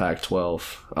undefeated in the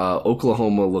Pac-12.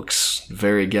 Oklahoma looks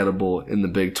very gettable in the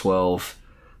Big 12.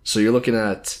 So you're looking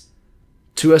at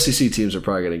 2 SEC teams are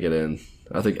probably going to get in.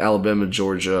 I think Alabama,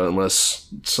 Georgia,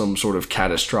 unless some sort of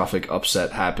catastrophic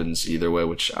upset happens either way,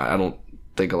 which I don't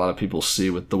think a lot of people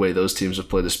see with the way those teams have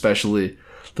played, especially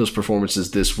those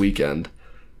performances this weekend.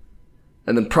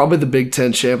 And then probably the Big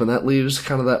Ten champ, and that leaves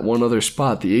kind of that one other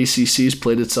spot. The ACC's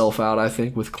played itself out, I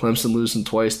think, with Clemson losing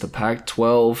twice. The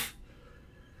Pac-12,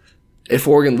 if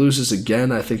Oregon loses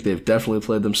again, I think they've definitely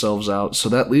played themselves out. So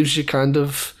that leaves you kind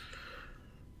of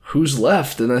who's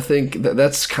left, and I think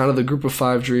that's kind of the group of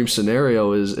 5 dream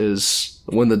scenario is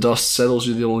when the dust settles,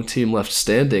 you're the only team left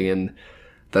standing, and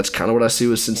that's kind of what I see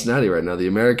with Cincinnati right now. The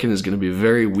American is going to be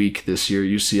very weak this year.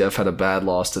 UCF had a bad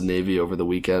loss to Navy over the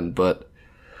weekend, but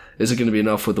is it going to be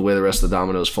enough with the way the rest of the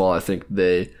dominoes fall? I think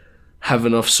they have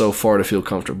enough so far to feel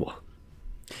comfortable.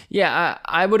 Yeah,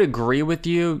 I would agree with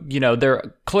you.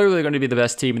 They're clearly going to be the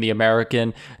best team in the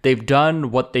American. They've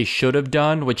done what they should have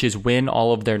done, which is win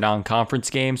all of their non-conference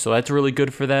games, so that's really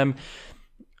good for them.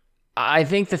 I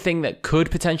think the thing that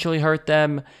could potentially hurt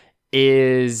them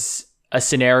is a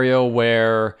scenario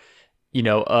where,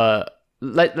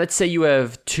 let's say you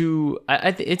have 2...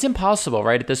 it's impossible,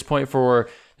 right, at this point for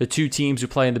the 2 teams who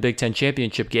play in the Big Ten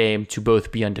championship game to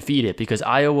both be undefeated, because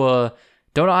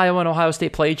Don't Iowa and Ohio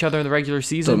State play each other in the regular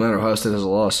season? Doesn't matter. Ohio State has a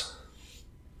loss.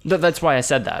 That's why I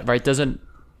said that, right?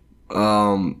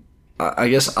 I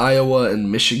guess Iowa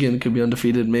and Michigan could be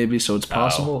undefeated, maybe, so it's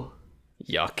possible.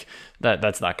 Yuck.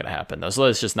 That's not going to happen, though. So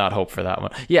let's just not hope for that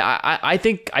one. Yeah, I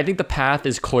think the path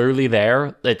is clearly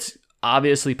there. It's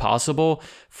obviously possible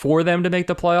for them to make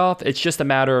the playoff. It's just a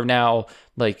matter of now,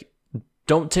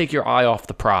 don't take your eye off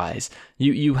the prize.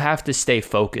 You have to stay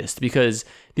focused, because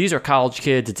these are college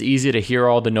kids. It's easy to hear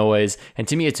all the noise. And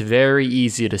to me, it's very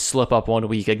easy to slip up one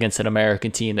week against an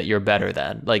American team that you're better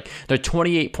than. They're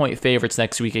 28-point favorites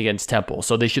next week against Temple,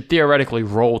 so they should theoretically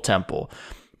roll Temple.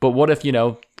 But what if,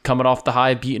 coming off the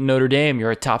high, beating Notre Dame, you're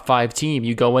a top 5 team.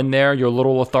 You go in there, you're a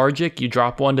little lethargic, you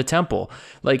drop one to Temple.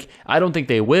 I don't think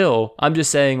they will. I'm just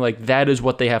saying, that is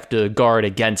what they have to guard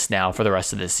against now for the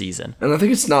rest of this season. And I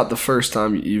think it's not the first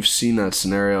time you've seen that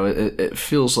scenario. It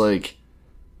feels like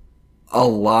a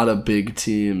lot of big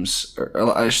teams,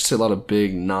 or I should say a lot of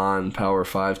big non-Power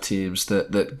 5 teams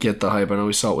that get the hype. I know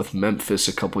we saw it with Memphis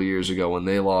a couple years ago when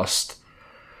they lost.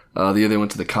 The year they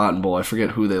went to the Cotton Bowl, I forget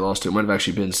who they lost to. It might have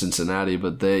actually been Cincinnati,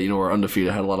 but they, were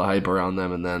undefeated, had a lot of hype around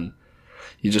them, and then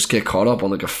you just get caught up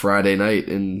on a Friday night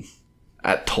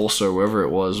at Tulsa or wherever it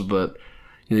was. But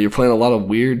you're playing a lot of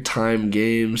weird time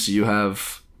games. You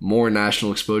have more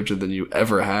national exposure than you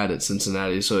ever had at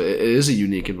Cincinnati, so it is a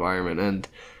unique environment. And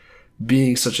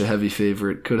being such a heavy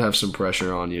favorite could have some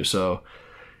pressure on you. So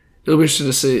it'll be interesting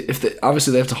to see if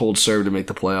obviously they have to hold serve to make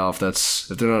the playoff.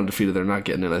 If they're not undefeated, they're not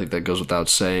getting in. I think that goes without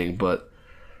saying. But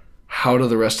how do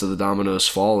the rest of the dominoes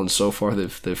fall? And so far,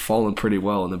 they've fallen pretty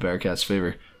well in the Bearcats'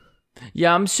 favor.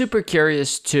 Yeah, I'm super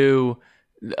curious to,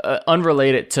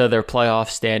 unrelated to their playoff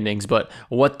standings, but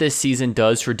what this season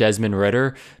does for Desmond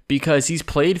Ridder, because he's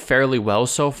played fairly well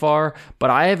so far, but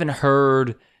I haven't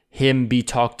heard him be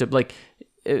talked about. Like,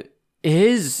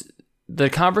 the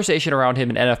conversation around him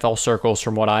in NFL circles,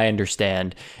 from what I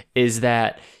understand, is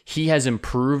that he has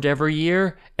improved every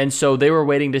year, and so they were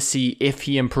waiting to see if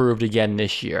he improved again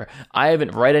this year. I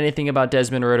haven't read anything about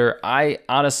Desmond Ridder. I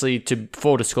honestly, to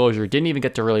full disclosure, didn't even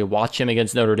get to really watch him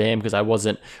against Notre Dame because I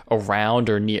wasn't around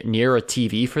or near a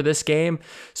TV for this game,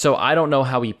 so I don't know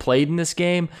how he played in this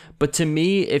game. But to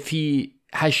me, if he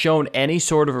has shown any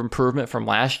sort of improvement from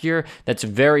last year, that's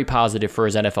very positive for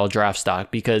his NFL draft stock,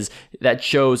 because that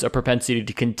shows a propensity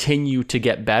to continue to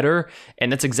get better. And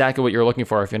that's exactly what you're looking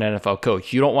for if you're an NFL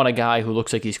coach. You don't want a guy who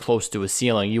looks like he's close to a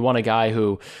ceiling. You want a guy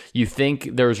who you think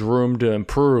there's room to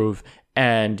improve,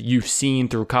 and you've seen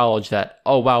through college that,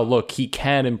 oh, wow, look, he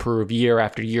can improve year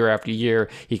after year after year.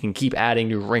 He can keep adding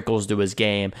new wrinkles to his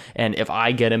game. And if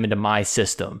I get him into my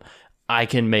system, I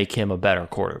can make him a better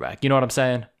quarterback. You know what I'm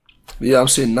saying? Yeah, I'm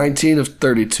seeing 19 of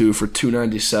 32 for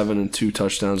 297 and 2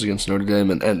 touchdowns against Notre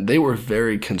Dame. And they were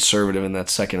very conservative in that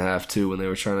second half, too, when they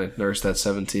were trying to nurse that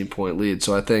 17-point lead.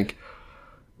 So I think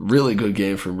really good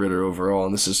game from Ridder overall.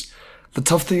 And the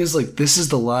tough thing is, like, this is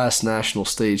the last national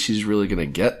stage he's really going to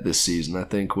get this season. I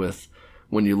think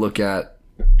when you look at,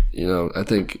 I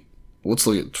think, let's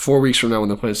look at 4 weeks from now when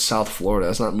they're playing South Florida.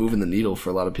 That's not moving the needle for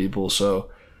a lot of people. So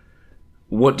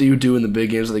what do you do in the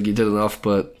big games? I think he did enough,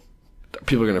 but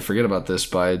people are going to forget about this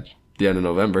by the end of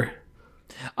November.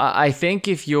 I think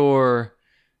if you're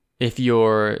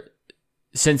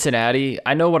Cincinnati,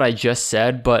 I know what I just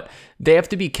said, but they have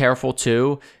to be careful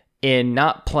too in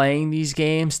not playing these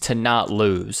games to not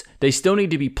lose. They still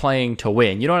need to be playing to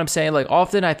win. You know what I'm saying? Like,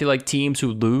 often I feel like teams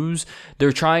who lose,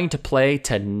 they're trying to play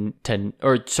teams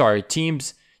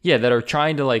that are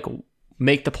trying to like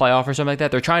make the playoff or something like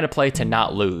that. They're trying to play to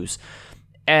not lose.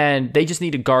 And they just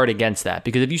need to guard against that,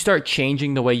 because if you start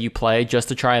changing the way you play just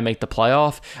to try and make the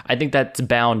playoff, I think that's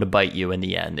bound to bite you in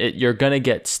the end. You're going to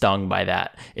get stung by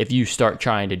that if you start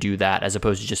trying to do that as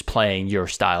opposed to just playing your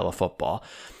style of football.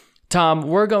 Tom,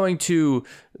 we're going to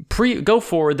go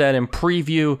forward then and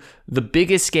preview the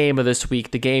biggest game of this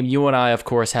week, the game you and I, of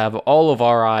course, have all of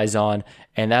our eyes on,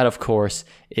 and that, of course,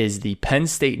 is the Penn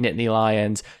State Nittany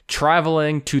Lions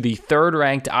traveling to the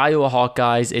third-ranked Iowa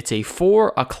Hawkeyes. It's a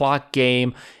 4 o'clock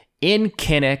game in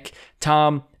Kinnick.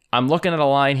 Tom, I'm looking at a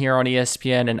line here on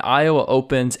ESPN, and Iowa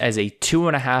opens as a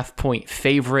 2.5-point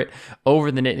favorite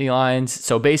over the Nittany Lions.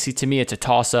 So basically, to me, it's a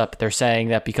toss-up. They're saying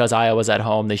that because Iowa's at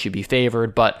home, they should be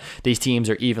favored, but these teams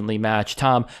are evenly matched.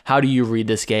 Tom, how do you read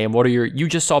this game? You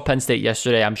just saw Penn State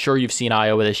yesterday. I'm sure you've seen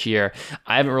Iowa this year.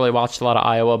 I haven't really watched a lot of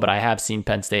Iowa, but I have seen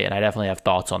Penn State, and I definitely have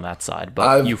thoughts on that side.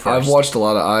 But you first. I've watched a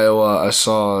lot of Iowa.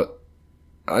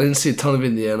 I didn't see a ton of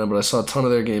Indiana, but I saw a ton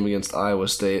of their game against Iowa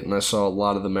State, and I saw a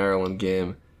lot of the Maryland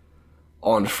game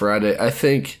on Friday. I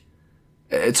think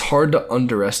it's hard to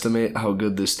underestimate how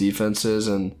good this defense is,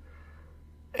 and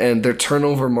their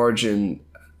turnover margin,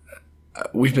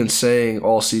 we've been saying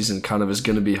all season, kind of is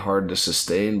going to be hard to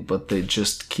sustain, but they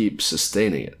just keep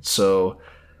sustaining it. So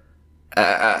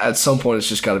at some point, it's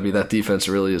just got to be that defense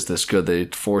really is this good. They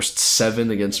forced 7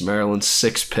 against Maryland,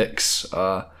 6 picks.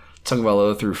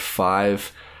 Tagovailoa threw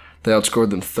 5. They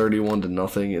outscored them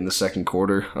 31-0 in the second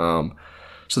quarter.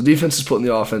 So the defense is putting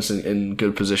the offense in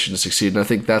good position to succeed, and I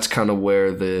think that's kind of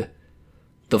where the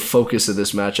focus of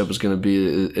this matchup is going to be,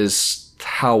 is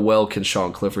how well can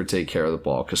Sean Clifford take care of the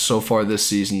ball, because so far this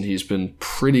season he's been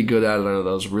pretty good at it. I know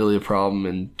that was really a problem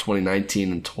in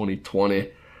 2019 and 2020.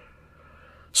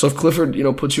 So if Clifford,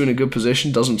 puts you in a good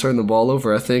position, doesn't turn the ball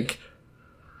over, I think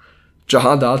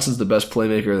Jahan Dotson's the best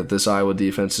playmaker that this Iowa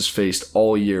defense has faced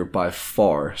all year by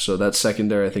far. So that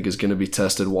secondary, I think, is going to be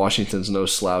tested. Washington's no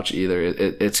slouch either.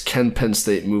 It's can Penn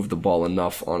State move the ball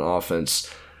enough on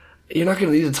offense? You're not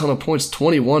going to need a ton of points.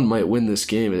 21 might win this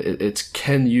game. It's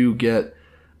can you get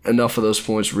enough of those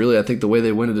points? Really, I think the way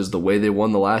they win it is the way they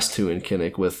won the last 2 in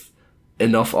Kinnick, with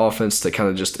enough offense to kind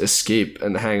of just escape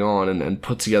and hang on and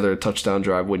put together a touchdown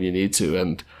drive when you need to.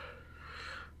 And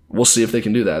we'll see if they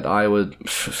can do that. Iowa,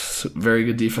 very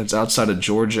good defense. Outside of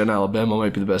Georgia and Alabama,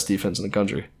 might be the best defense in the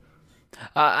country.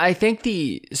 I think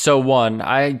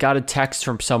I got a text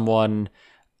from someone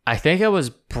I think it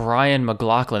was Brian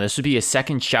McLaughlin. This would be a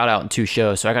second shout out in 2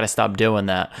 shows, so I got to stop doing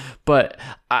that. But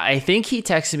I think he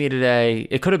texted me today.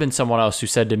 It could have been someone else who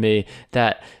said to me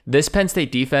that this Penn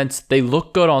State defense, they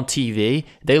look good on TV.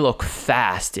 They look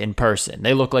fast in person.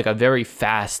 They look like a very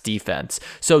fast defense.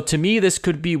 So to me, this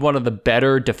could be one of the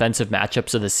better defensive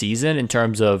matchups of the season in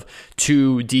terms of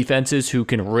 2 defenses who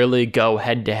can really go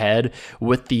head to head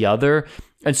with the other.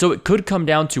 And so it could come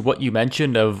down to what you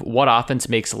mentioned of what offense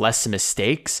makes less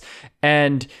mistakes.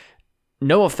 And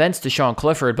no offense to Sean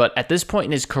Clifford, but at this point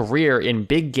in his career in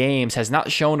big games has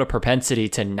not shown a propensity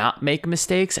to not make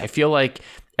mistakes. I feel like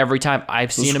every time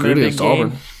I've seen him in a big game,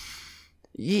 Auburn.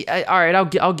 Yeah, all right,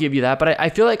 I'll give you that, but I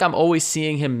feel like I'm always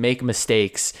seeing him make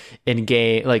mistakes in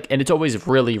game, and it's always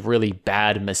really, really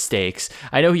bad mistakes.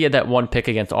 I know he had that one pick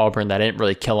against Auburn that I didn't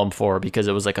really kill him for because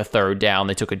it was like a 3rd down.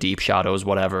 They took a deep shot. It was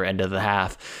whatever, end of the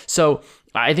half. So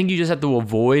I think you just have to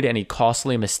avoid any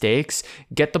costly mistakes,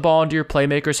 get the ball into your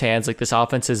playmakers' hands like this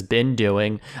offense has been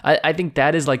doing. I think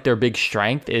that is like their big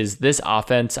strength is this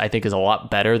offense, I think, is a lot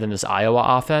better than this Iowa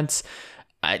offense.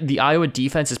 The Iowa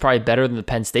defense is probably better than the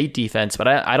Penn State defense, but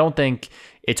I don't think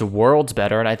it's worlds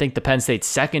better. And I think the Penn State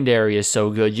secondary is so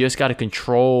good. You just got to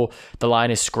control the line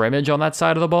of scrimmage on that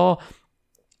side of the ball.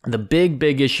 The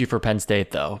big issue for Penn State,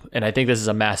 though, and I think this is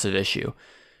a massive issue,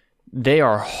 they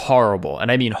are horrible,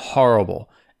 and I mean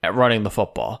horrible, at running the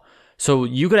football. So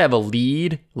you could have a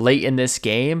lead late in this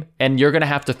game, and you're going to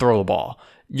have to throw the ball.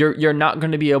 You're not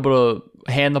going to be able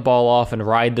to hand the ball off and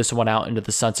ride this one out into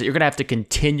the sunset. You're going to have to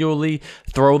continually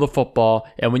throw the football.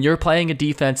 And when you're playing a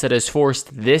defense that has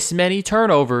forced this many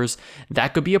turnovers,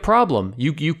 that could be a problem.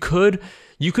 You could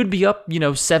be up,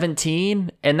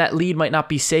 17, and that lead might not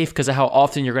be safe because of how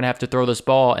often you're going to have to throw this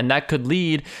ball. And that could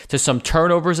lead to some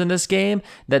turnovers in this game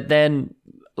that then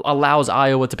allows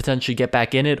Iowa to potentially get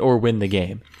back in it or win the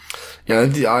game. Yeah, I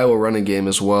think the Iowa running game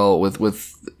as well,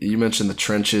 with you mentioned the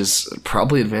trenches,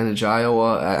 probably advantage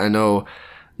Iowa. I know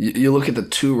you look at the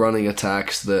 2 running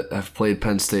attacks that have played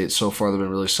Penn State so far, they've been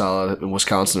really solid in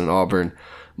Wisconsin and Auburn.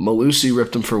 Malusi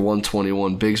ripped them for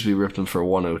 121, Bigsby ripped them for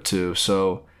 102.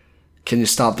 So can you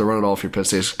stop the run at all if you're Penn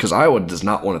State? Because Iowa does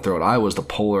not want to throw it. Iowa's the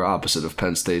polar opposite of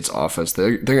Penn State's offense.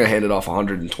 They're going to hand it off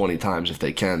 120 times if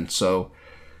they can. So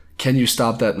can you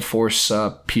stop that and force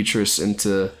Petrus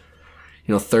into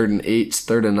 3rd and 8s,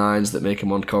 3rd and 9s that make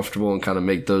him uncomfortable and kind of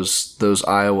make those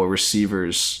Iowa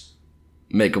receivers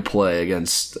make a play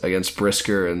against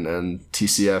Brisker and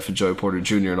TCF and Joey Porter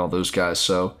Jr. and all those guys.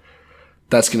 So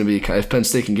that's going to be, if Penn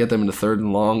State can get them into 3rd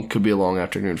and long, could be a long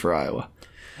afternoon for Iowa.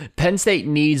 Penn State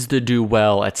needs to do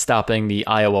well at stopping the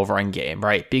Iowa run game,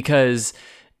 right? Because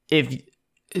if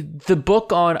the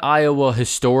book on Iowa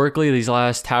historically, these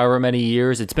last however many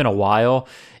years, it's been a while,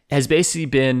 has basically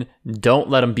been don't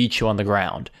let them beat you on the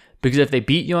ground. Because if they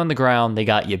beat you on the ground, they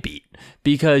got you beat.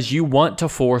 Because you want to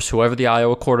force whoever the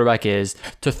Iowa quarterback is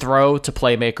to throw to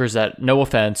playmakers that, no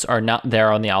offense, are not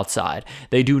there on the outside.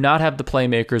 They do not have the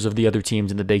playmakers of the other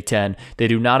teams in the Big Ten. They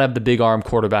do not have the big arm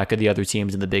quarterback of the other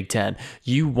teams in the Big Ten.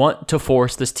 You want to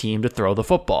force this team to throw the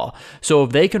football. So if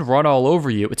they can run all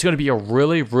over you, it's going to be a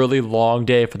really, really long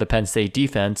day for the Penn State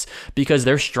defense because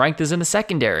their strength is in the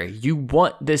secondary. You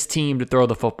want this team to throw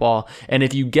the football. And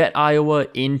if you get Iowa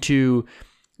into,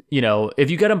 if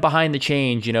you get them behind the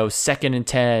chains, 2nd and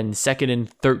 10, 2nd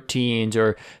and 13s,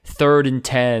 or 3rd and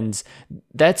 10s,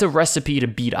 that's a recipe to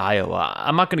beat Iowa.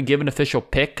 I'm not going to give an official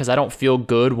pick because I don't feel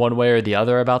good one way or the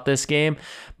other about this game,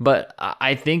 but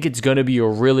I think it's going to be a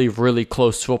really, really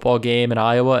close football game in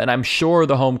Iowa, and I'm sure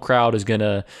the home crowd is going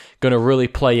to really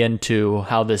play into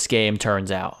how this game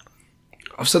turns out.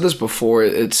 I've said this before.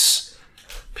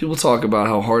 People talk about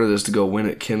how hard it is to go win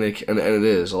at Kinnick, and it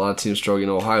is. A lot of teams struggle.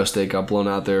 Ohio State got blown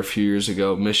out there a few years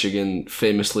ago. Michigan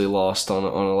famously lost on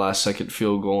a last-second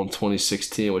field goal in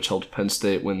 2016, which helped Penn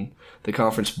State win the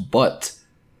conference. But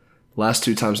last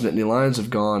 2 times Nittany Lions have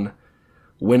gone,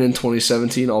 win in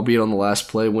 2017, albeit on the last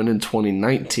play, win in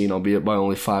 2019, albeit by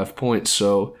only 5 points.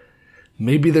 So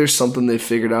maybe there's something they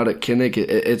figured out at Kinnick.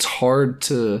 It's hard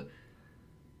to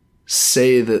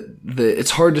say that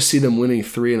it's hard to see them winning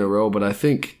 3 in a row, but I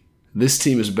think this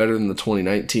team is better than the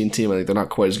 2019 team. I think they're not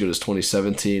quite as good as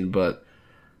 2017, but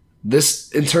this,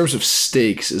 in terms of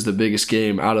stakes, is the biggest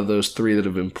game out of those 3 that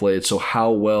have been played. So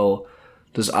how well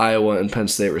does Iowa and Penn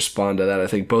State respond to that? I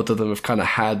think both of them have kind of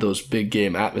had those big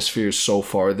game atmospheres so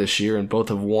far this year, and both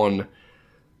have won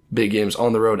big games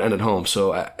on the road and at home.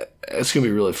 So it's going to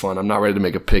be really fun. I'm not ready to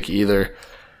make a pick either.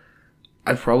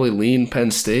 I'd probably lean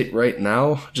Penn State right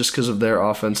now just because of their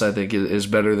offense. I think is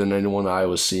better than anyone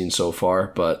Iowa's seen so far,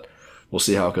 but we'll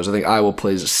see how it goes. I think Iowa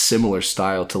plays a similar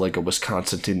style to like a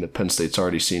Wisconsin team that Penn State's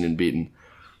already seen and beaten.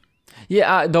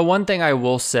 Yeah, the one thing I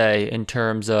will say in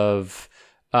terms of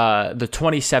the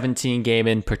 2017 game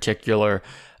in particular,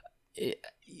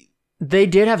 they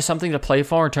did have something to play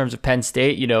for in terms of Penn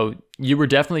State. You know, you were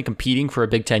definitely competing for a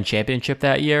Big Ten championship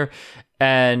that year.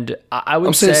 And I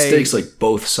would say... I'm saying stakes like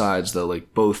both sides, though,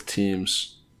 like both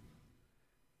teams.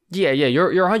 Yeah, you're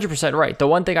 100% right. The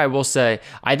one thing I will say,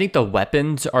 I think the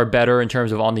weapons are better in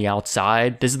terms of on the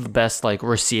outside. This is the best like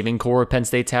receiving core Penn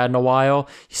State's had in a while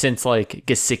since like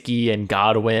Gesicki and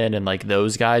Godwin and like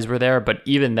those guys were there. But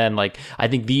even then, like I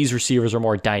think these receivers are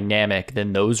more dynamic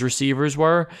than those receivers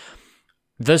were.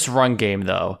 This run game,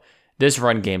 though, this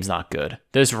run game's not good.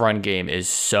 This run game is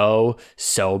so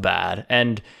bad.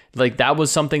 And like that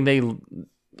was something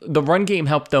the run game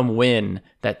helped them win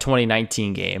that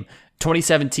 2019 game.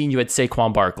 2017, you had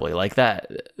Saquon Barkley. Like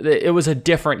that, it was a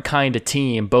different kind of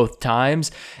team both times.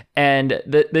 And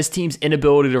this team's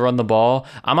inability to run the ball,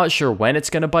 I'm not sure when it's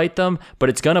going to bite them, but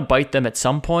it's going to bite them at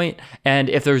some point. And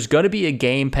if there's going to be a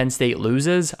game Penn State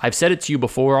loses, I've said it to you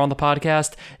before on the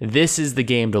podcast, this is the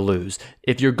game to lose.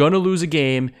 If you're going to lose a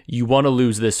game, you want to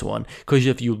lose this one. Because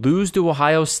if you lose to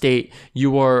Ohio State,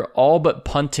 you are all but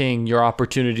punting your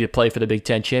opportunity to play for the Big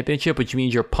Ten championship, which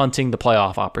means you're punting the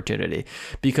playoff opportunity.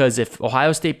 Because if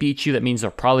Ohio State beats you, that means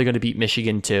they're probably going to beat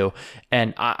Michigan too.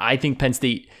 And I think Penn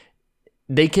State...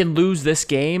 they can lose this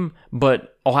game,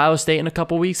 but Ohio State in a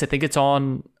couple weeks, I think it's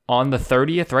on the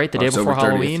 30th, right? The day before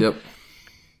Halloween. 30th, yep.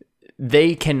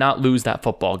 They cannot lose that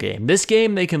football game. This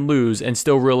game they can lose and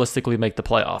still realistically make the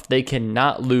playoff. They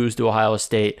cannot lose to Ohio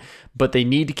State, but they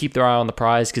need to keep their eye on the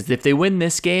prize because if they win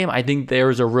this game, I think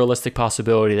there's a realistic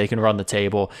possibility they can run the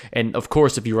table. And of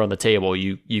course, if you run the table,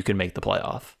 you can make the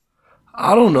playoff.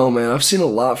 I don't know, man. I've seen a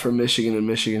lot from Michigan and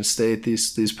Michigan State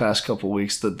these past couple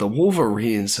weeks. The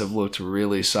Wolverines have looked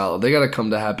really solid. They got to come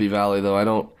to Happy Valley, though. I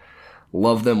don't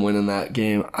love them winning that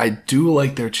game. I do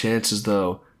like their chances,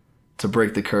 though, to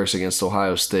break the curse against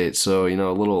Ohio State. So, you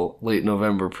know, a little late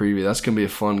November preview. That's going to be a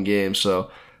fun game. So,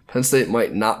 Penn State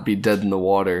might not be dead in the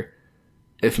water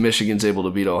if Michigan's able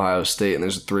to beat Ohio State and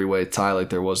there's a three-way tie like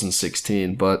there was in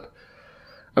 2016. But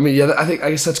I mean, yeah, I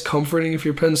guess that's comforting if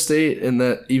you're Penn State in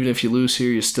that even if you lose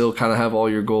here, you still kind of have all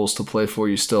your goals to play for.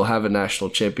 You still have a national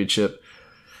championship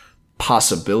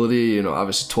possibility. You know,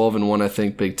 obviously 12-1, I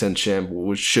think, Big Ten champ,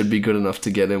 which should be good enough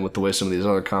to get in with the way some of these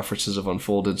other conferences have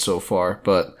unfolded so far.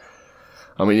 But,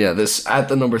 I mean, yeah, this at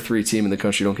the number 3 team in the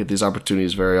country, you don't get these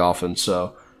opportunities very often.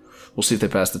 So we'll see if they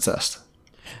pass the test.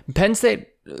 Penn State,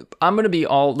 I'm going to be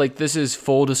all, like, this is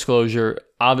full disclosure.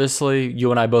 Obviously,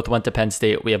 you and I both went to Penn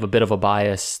State. We have a bit of a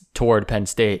bias toward Penn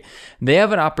State. They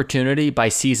have an opportunity by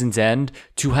season's end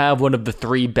to have one of the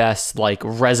 3 best, like,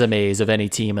 resumes of any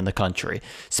team in the country.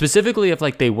 Specifically, if,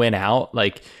 like, they win out,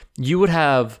 like, you would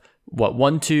have, what,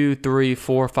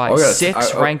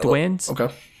 6 ranked wins? Okay.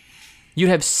 You'd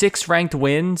have 6 ranked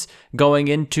wins going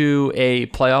into a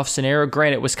playoff scenario.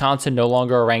 Granted, Wisconsin no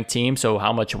longer a ranked team, so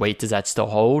how much weight does that still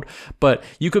hold? But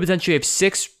you could potentially have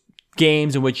 6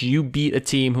 games in which you beat a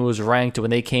team who was ranked when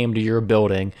they came to your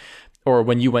building or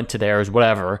when you went to theirs,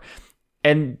 whatever.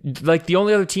 And like the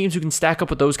only other teams who can stack up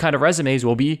with those kind of resumes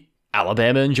will be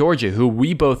Alabama and Georgia, who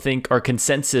we both think are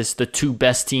consensus the 2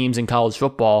 best teams in college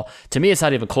football. To me, it's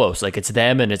not even close. Like, it's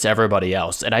them and it's everybody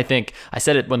else. And I think, I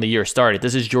said it when the year started,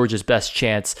 this is Georgia's best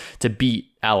chance to beat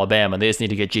Alabama. They just need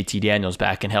to get JT Daniels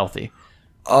back and healthy.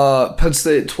 Penn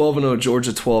State 12-0,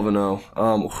 Georgia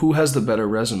 12-0. Who has the better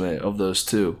resume of those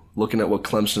 2, looking at what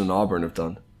Clemson and Auburn have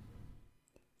done?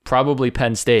 Probably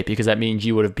Penn State, because that means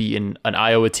you would have beaten an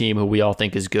Iowa team who we all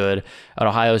think is good, an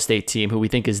Ohio State team who we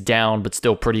think is down but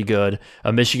still pretty good,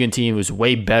 a Michigan team who's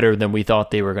way better than we thought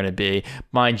they were going to be.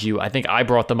 Mind you, I think I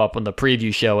brought them up on the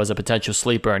preview show as a potential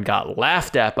sleeper and got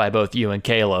laughed at by both you and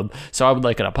Caleb, so I would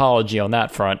like an apology on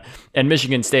that front. And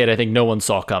Michigan State, I think no one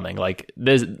saw coming. Like,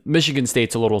 Michigan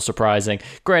State's a little surprising.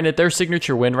 Granted, their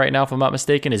signature win right now, if I'm not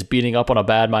mistaken, is beating up on a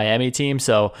bad Miami team,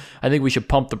 so I think we should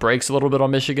pump the brakes a little bit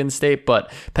on Michigan State,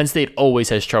 but Penn State always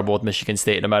has trouble with Michigan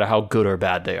State, no matter how good or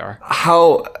bad they are.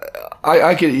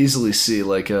 I could easily see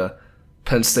like a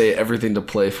Penn State everything to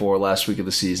play for last week of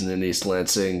the season in East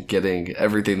Lansing, getting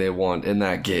everything they want in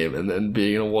that game, and then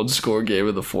being in a 1-score game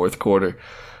in the 4th quarter.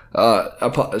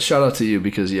 Shout out to you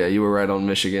because yeah, you were right on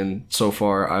Michigan so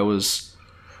far. I was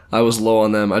low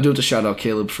on them. I do have to shout out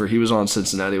Caleb for he was on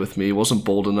Cincinnati with me. He wasn't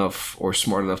bold enough or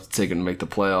smart enough to take him to make the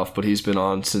playoff, but he's been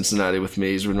on Cincinnati with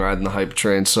me. He's been riding the hype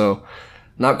train, so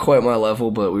not quite my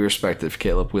level, but we respect it,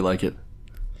 Caleb. We like it.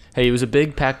 Hey, he was a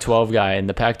big Pac-12 guy, and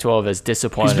the Pac-12 has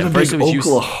disappointed. He's been a big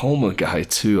Oklahoma guy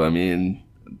too. I mean,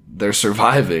 they're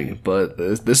surviving, but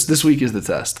this week is the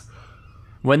test.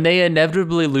 When they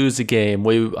inevitably lose a game,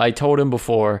 I told him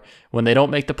before, when they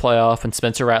don't make the playoff and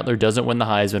Spencer Rattler doesn't win the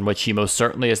Heisman, which he most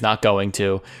certainly is not going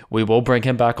to, we will bring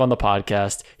him back on the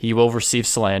podcast. He will receive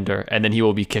slander, and then he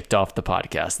will be kicked off the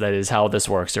podcast. That is how this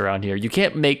works around here. You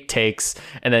can't make takes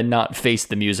and then not face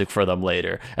the music for them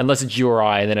later, unless it's you or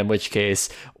I, and then in which case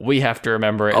we have to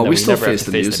remember it. And oh, then we still never face have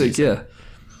to the music, yeah.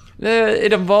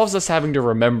 It involves us having to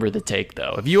remember the take,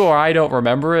 though. If you or I don't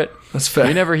remember it, that's fair.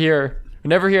 We never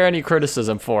hear any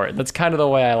criticism for it. That's kind of the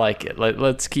way I like it.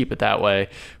 Let's keep it that way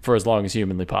for as long as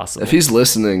humanly possible. If he's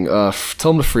listening,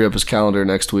 tell him to free up his calendar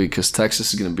next week because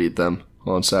Texas is going to beat them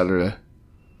on Saturday.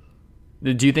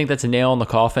 Do you think that's a nail in the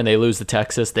coffin? They lose to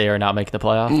Texas, they are not making the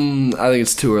playoff? I think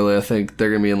it's too early. I think they're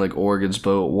going to be in like Oregon's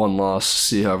boat, one loss,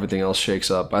 see how everything else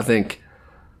shakes up. I think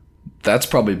that's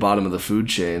probably bottom of the food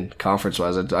chain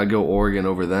conference-wise. I'd go Oregon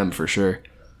over them for sure.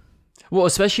 Well,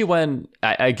 especially when,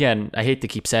 I hate to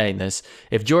keep saying this,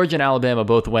 if Georgia and Alabama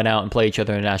both went out and play each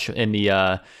other in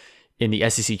the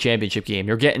SEC championship game,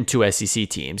 you're getting two SEC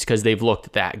teams because they've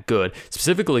looked that good.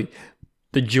 Specifically,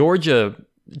 the Georgia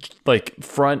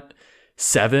front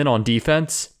seven on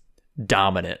defense,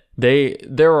 dominant.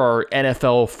 There are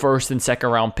NFL first and second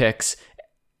round picks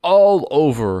all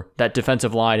over that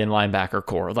defensive line and linebacker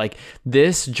core. Like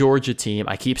this Georgia team,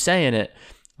 I keep saying it,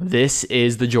 this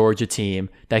is the Georgia team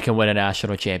that can win a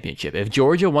national championship. If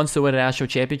Georgia wants to win a national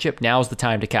championship, now's the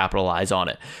time to capitalize on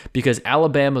it because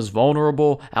Alabama's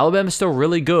vulnerable. Alabama's still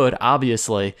really good,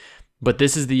 obviously, but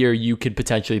this is the year you could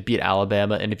potentially beat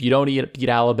Alabama. And if you don't beat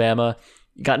Alabama,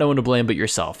 you got no one to blame but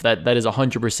yourself. That is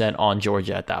 100% on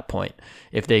Georgia at that point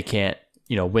if they can't,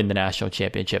 win the national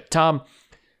championship. Tom,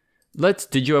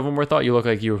 did you have one more thought? You look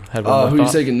like you had one more thought.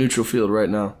 Who's taking neutral field right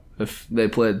now if they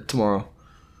played tomorrow?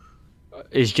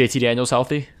 Is JT Daniels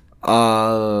healthy?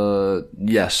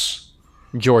 Yes.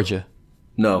 Georgia.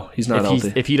 No, he's not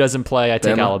healthy. If he doesn't play, I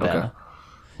take Alabama.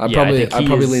 Okay. I'd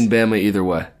probably lean Bama either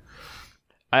way.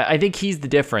 I think he's the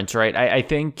difference, right? I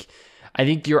think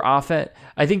your offense.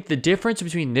 I think the difference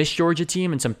between this Georgia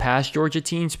team and some past Georgia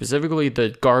teams, specifically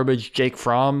the garbage Jake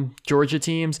Fromm Georgia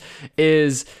teams,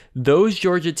 is those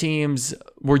Georgia teams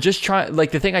were just trying,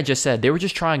 like the thing I just said, they were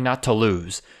just trying not to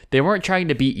lose. They weren't trying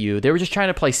to beat you. They were just trying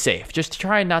to play safe, just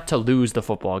trying not to lose the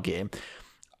football game.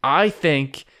 I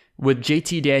think with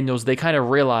JT Daniels, they kind of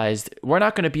realized we're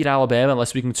not going to beat Alabama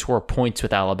unless we can score points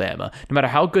with Alabama. No matter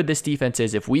how good this defense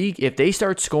is, if they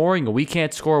start scoring and we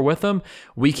can't score with them,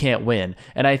 we can't win.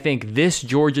 And I think this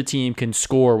Georgia team can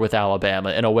score with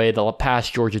Alabama in a way the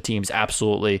past Georgia teams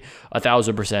absolutely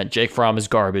 1,000%. Jake Fromm is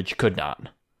garbage, could not.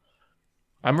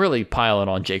 I'm really piling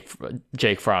on Jake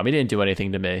Fromm. He didn't do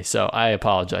anything to me, so I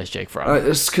apologize, Jake Fromm.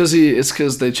 It's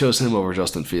because they chose him over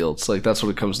Justin Fields. Like that's what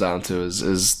it comes down to.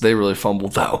 Is they really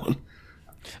fumbled that one.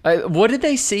 What did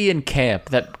they see in camp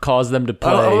that caused them to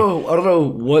play? I don't know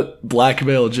what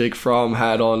blackmail Jake Fromm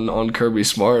had on Kirby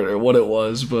Smart or what it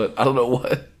was, but I don't know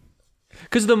what.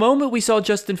 Because the moment we saw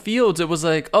Justin Fields, it was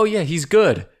like, oh yeah, he's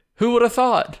good. Who would have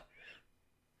thought?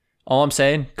 All I'm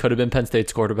saying, could have been Penn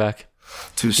State's quarterback.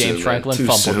 James Franklin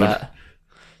fumbled that.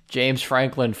 James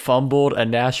Franklin fumbled a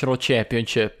national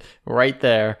championship right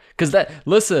there. Because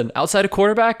outside of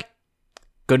quarterback,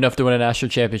 good enough to win a national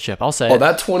championship. I'll say it.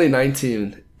 That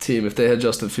 2019 team, if they had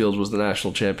Justin Fields, was the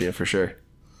national champion for sure.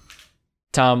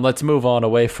 Tom, let's move on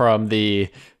away from the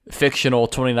fictional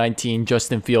 2019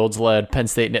 Justin Fields-led Penn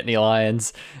State Nittany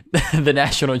Lions, the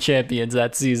national champions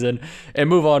that season, and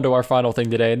move on to our final thing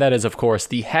today, and that is, of course,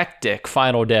 the hectic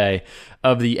final day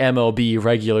of the MLB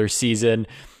regular season.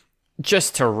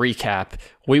 Just to recap,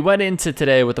 we went into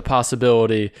today with the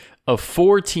possibility of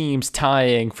 4 teams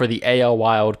tying for the AL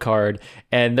wildcard,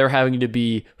 and there having to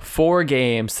be 4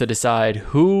 games to decide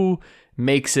who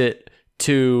makes it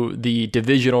to the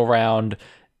divisional round.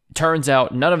 Turns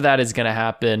out none of that is going to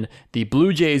happen. The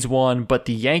Blue Jays won, but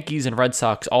the Yankees and Red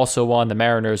Sox also won. The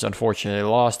Mariners unfortunately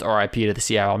lost. RIP to the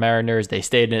Seattle Mariners. They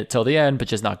stayed in it till the end, but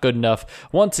just not good enough.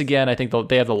 Once again, I think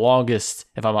they have the longest,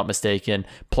 if I'm not mistaken,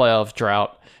 playoff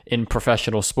drought in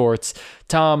professional sports.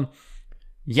 Tom,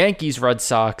 Yankees, Red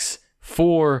Sox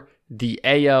for the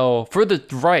AL, for the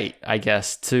right, I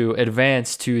guess, to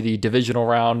advance to the divisional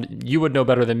round. You would know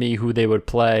better than me who they would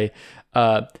play.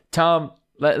 Tom,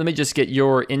 let me just get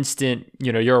your instant,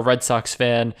 you're a Red Sox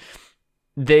fan.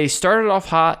 They started off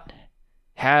hot,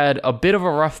 had a bit of a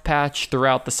rough patch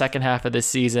throughout the second half of this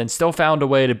season, still found a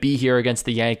way to be here against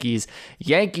the Yankees.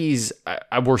 Yankees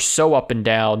were so up and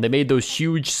down. They made those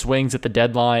huge swings at the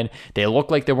deadline. They looked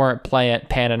like they weren't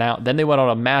panning out. Then they went on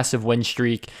a massive win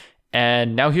streak,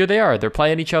 and now here they are. They're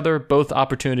playing each other, both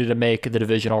opportunity to make the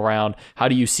divisional round. How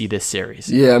do you see this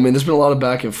series? Yeah, I mean, there's been a lot of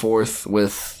back and forth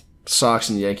with Sox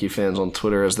and Yankee fans on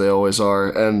Twitter, as they always are.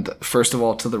 And first of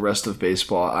all, to the rest of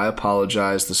baseball, I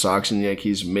apologize. The Sox and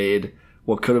Yankees made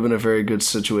what could have been a very good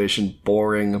situation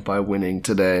boring by winning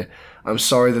today. I'm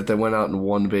sorry that they went out and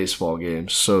won baseball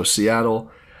games. So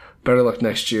Seattle, better luck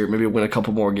next year. Maybe win a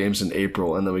couple more games in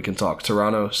April, and then we can talk.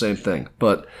 Toronto, same thing.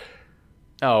 But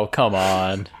oh, come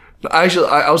on. Actually,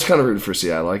 I was kind of rooting for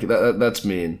Seattle. Like that's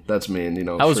mean. That's mean. You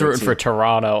know, I was rooting for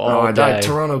Toronto all day.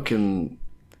 Toronto can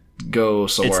go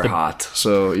somewhere hot.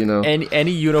 So you know,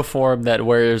 any uniform that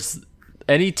wears.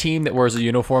 Any team that wears a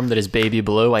uniform that is baby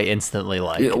blue, I instantly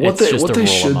like. Yeah, what they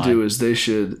should do is they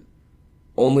should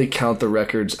only count the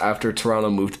records after Toronto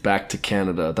moved back to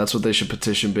Canada. That's what they should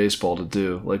petition baseball to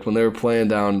do. Like when they were playing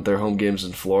down their home games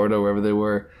in Florida, wherever they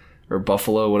were, or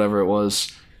Buffalo, whatever it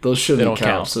was, those shouldn't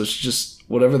count. So it's just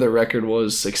whatever their record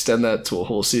was, extend that to a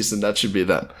whole season. That should be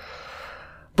them.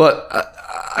 But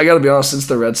I got to be honest, since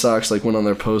the Red Sox went on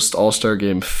their post All-Star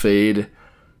game fade,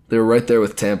 they were right there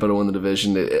with Tampa to win the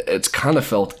division. It's kind of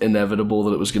felt inevitable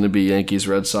that it was going to be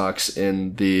Yankees-Red Sox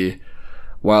in the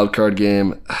wild card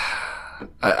game.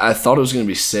 I thought it was going to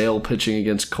be Sale pitching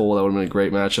against Cole. That would have been a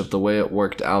great matchup. The way it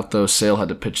worked out, though, Sale had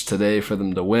to pitch today for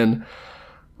them to win.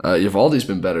 Eovaldi's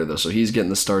been better, though, so he's getting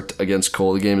the start against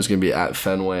Cole. The game is going to be at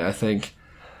Fenway, I think.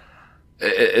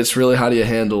 It's really how do you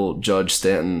handle Judge,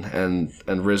 Stanton,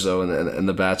 and Rizzo and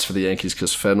the bats for the Yankees,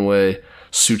 because Fenway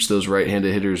suits those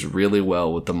right-handed hitters really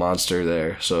well with the monster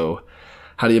there. So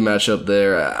how do you match up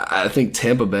there? I think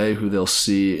Tampa Bay, who the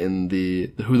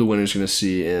winner's going to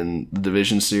see in the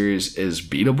division series, is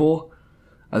beatable.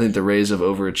 I think the Rays have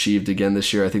overachieved again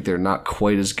this year. I think they're not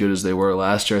quite as good as they were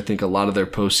last year. I think a lot of their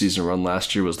postseason run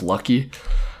last year was lucky.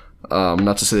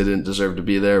 Not to say they didn't deserve to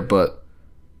be there, but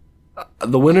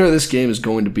the winner of this game is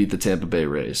going to beat the Tampa Bay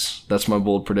Rays. That's my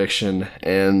bold prediction.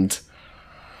 And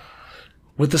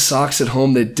with the Sox at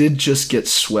home, they did just get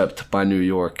swept by New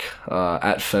York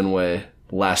at Fenway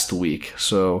last week.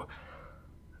 So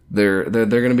they're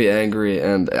going to be angry.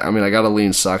 And, I mean, I got to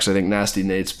lean Sox. I think Nasty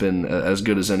Nate's been as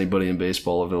good as anybody in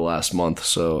baseball over the last month.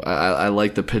 So I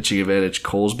like the pitching advantage.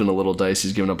 Cole's been a little dicey.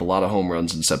 He's given up a lot of home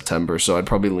runs in September. So I'd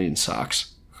probably lean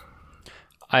Sox.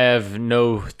 I have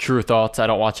no true thoughts. I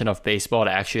don't watch enough baseball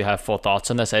to actually have full thoughts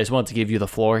on this. I just want to give you the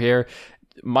floor here.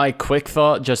 My quick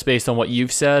thought, just based on what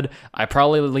you've said, I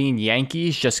probably lean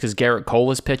Yankees just because Garrett Cole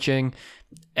is pitching,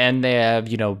 and they have,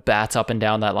 bats up and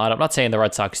down that lineup. I'm not saying the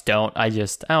Red Sox don't. I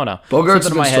don't know. Bogart's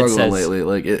been struggling lately.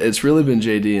 Like it's really been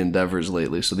JD and Devers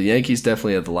lately. So the Yankees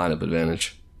definitely have the lineup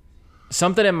advantage.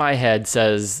 Something in my head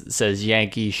says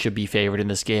Yankees should be favored in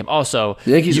this game. Also,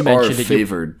 the Yankees are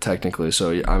favored technically.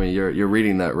 So I mean, you're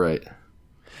reading that right.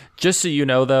 Just so you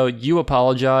know, though, you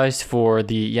apologized for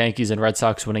the Yankees and Red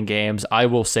Sox winning games. I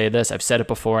will say this. I've said it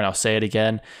before, and I'll say it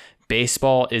again.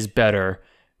 Baseball is better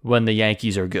when the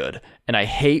Yankees are good. And I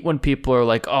hate when people are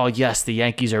like, oh, yes, the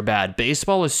Yankees are bad.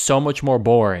 Baseball is so much more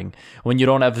boring when you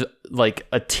don't have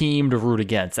a team to root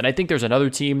against. And I think there's another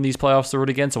team in these playoffs to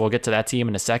root against, so we'll get to that team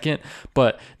in a second.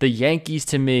 But the Yankees,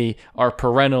 to me, are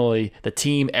perennially the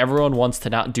team everyone wants to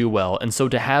not do well. And so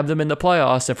to have them in the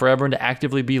playoffs and for everyone to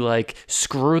actively be like,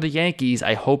 screw the Yankees,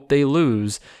 I hope they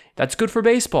lose, that's good for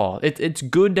baseball. It's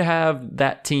good to have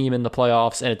that team in the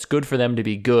playoffs, and it's good for them to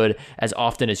be good as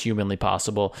often as humanly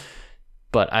possible.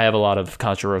 But I have a lot of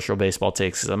controversial baseball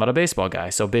takes because I'm not a baseball guy.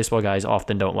 So baseball guys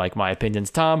often don't like my opinions.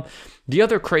 Tom, the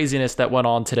other craziness that went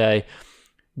on today,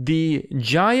 the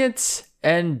Giants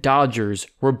and Dodgers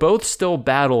were both still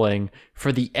battling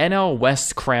for the NL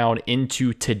West crown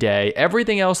into today.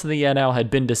 Everything else in the NL had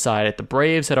been decided. The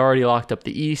Braves had already locked up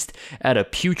the East at a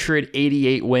putrid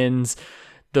 88 wins.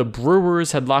 The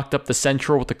Brewers had locked up the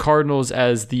Central with the Cardinals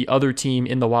as the other team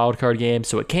in the wild card game.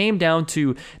 So it came down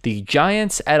to the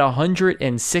Giants at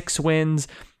 106 wins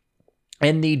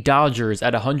and the Dodgers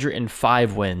at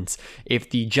 105 wins. If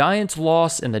the Giants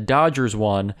lost and the Dodgers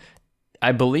won,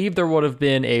 I believe there would have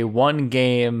been a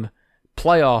one-game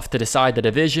playoff to decide the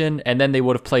division, and then they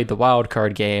would have played the wild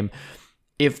card game.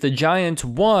 If the Giants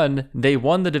won, they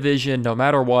won the division no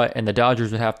matter what, and the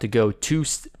Dodgers would have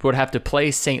to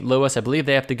play St. Louis. I believe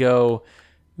they have to go.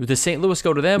 Does St. Louis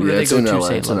go to them, or do they go to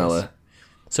St. Louis?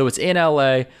 So it's in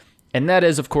LA, and that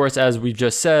is, of course, as we've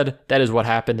just said, that is what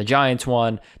happened. The Giants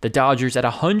won. The Dodgers at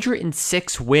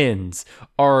 106 wins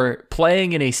are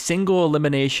playing in a single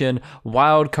elimination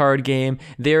wild card game.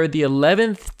 They're the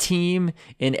 11th team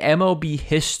in MLB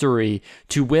history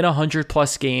to win 100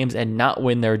 plus games and not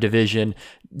win their division.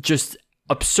 Just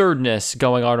absurdness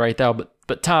going on right now.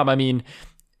 But Tom, I mean,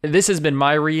 this has been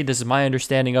my read. This is my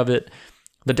understanding of it.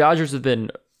 The Dodgers have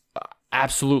been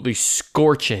absolutely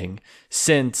scorching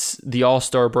since the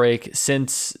All-Star break,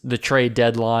 since the trade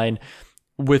deadline.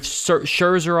 with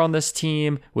Scherzer on this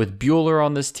team, with Buehler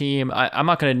on this team, I'm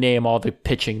not going to name all the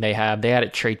pitching they have. They had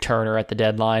it Trey Turner at the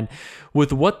deadline.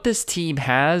 With what this team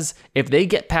has, if they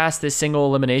get past this single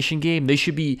elimination game, they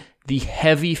should be the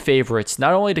heavy favorites,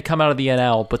 not only to come out of the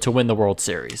NL, but to win the World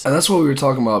Series. And that's what we were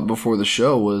talking about before the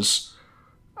show was,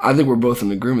 I think we're both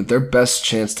in agreement. Their best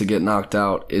chance to get knocked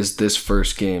out is this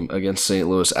first game against St.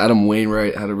 Louis. Adam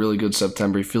Wainwright had a really good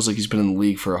September. He feels like he's been in the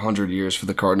league for 100 years for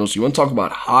the Cardinals. You want to talk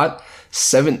about hot?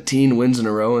 17 wins in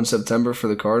a row in September for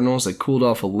the Cardinals. They cooled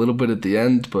off a little bit at the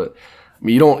end, but I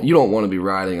mean, you don't want to be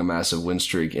riding a massive win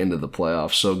streak into the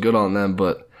playoffs. So good on them,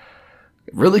 but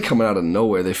really coming out of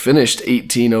nowhere. They finished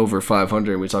 18 over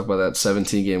 500, and we talk about that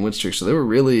 17-game win streak. So they were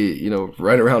really,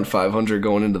 right around 500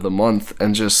 going into the month,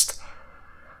 and just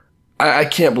I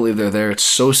can't believe they're there. It's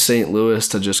so St. Louis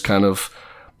to just kind of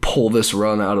pull this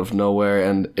run out of nowhere.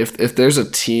 And if there's a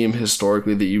team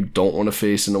historically that you don't want to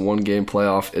face in a one-game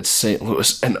playoff, it's St.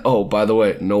 Louis. And oh, by the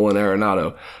way, Nolan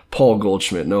Arenado, Paul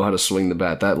Goldschmidt know how to swing the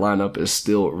bat. That lineup is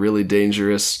still really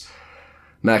dangerous.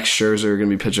 Max Scherzer going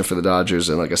to be pitching for the Dodgers,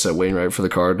 and like I said, Wainwright for the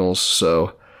Cardinals.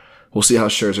 So we'll see how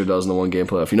Scherzer does in the one-game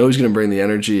playoff. He's going to bring the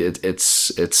energy.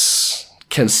 It's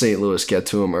can St. Louis get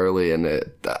to him early?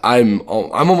 And I'm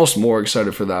almost more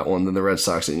excited for that one than the Red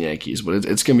Sox and Yankees. But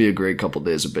it's going to be a great couple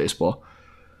days of baseball.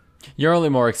 You're only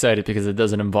more excited because it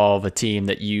doesn't involve a team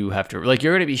that you have to you're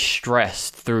going to be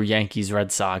stressed through Yankees,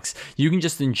 Red Sox. You can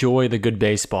just enjoy the good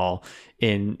baseball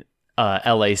in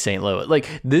LA, St. Louis.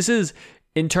 This is,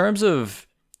 in terms of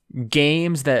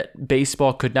games that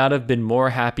baseball could not have been more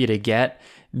happy to get,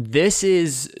 this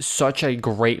is such a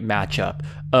great matchup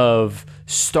of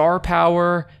star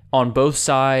power on both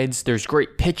sides. There's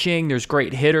great pitching, there's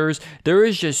great hitters. There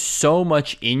is just so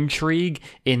much intrigue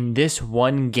in this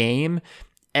one game.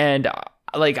 And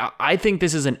I think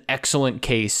this is an excellent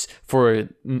case for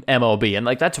MLB. And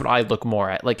that's what I look more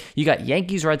at. You got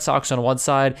Yankees, Red Sox on one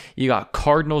side, you got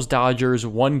Cardinals, Dodgers,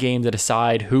 one game to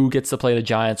decide who gets to play the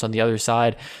Giants on the other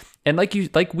side. And like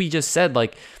we just said,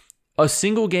 a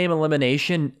single game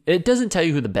elimination, it doesn't tell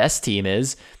you who the best team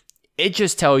is. It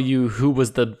just tells you who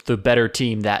was the better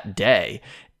team that day.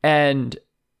 And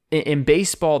in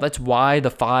baseball, that's why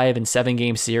the 5 and 7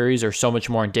 game series are so much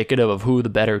more indicative of who the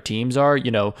better teams are.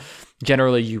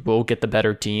 Generally you will get the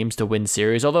better teams to win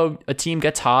series, although a team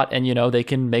gets hot and, they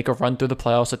can make a run through the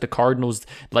playoffs like the Cardinals,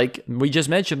 like we just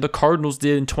mentioned, the Cardinals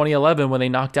did in 2011 when they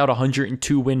knocked out a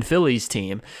 102 win Phillies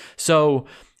team. So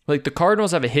the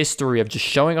Cardinals have a history of just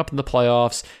showing up in the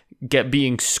playoffs,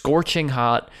 being scorching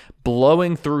hot,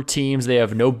 blowing through teams they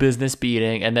have no business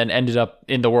beating, and then ended up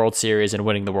in the World Series and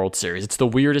winning the World Series. It's the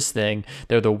weirdest thing.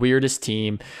 They're the weirdest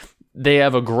team. They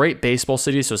have a great baseball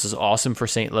city, so this is awesome for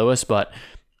St. Louis, but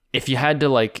if you had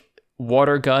to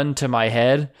water gun to my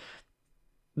head,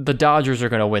 the Dodgers are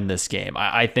going to win this game.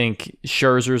 I think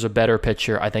Scherzer's a better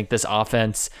pitcher. I think this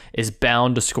offense is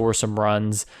bound to score some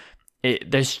runs.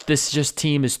 This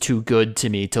team is too good to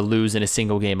me to lose in a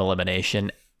single game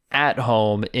elimination at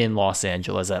home in Los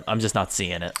Angeles. I'm just not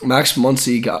seeing it. Max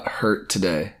Muncy got hurt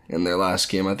today in their last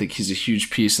game. I think he's a huge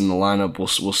piece in the lineup.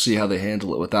 We'll see how they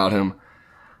handle it without him.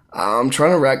 I'm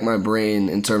trying to rack my brain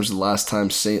in terms of the last time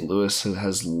St. Louis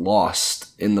has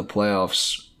lost in the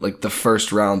playoffs, the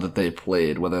first round that they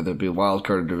played, whether that be a wild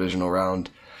card or divisional round.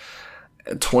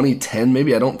 2010,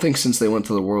 maybe. I don't think since they went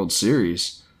to the World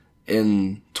Series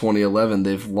in 2011,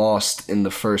 they've lost in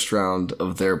the first round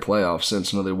of their playoffs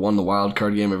since. They won the wild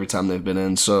card game every time they've been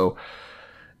in. So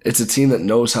it's a team that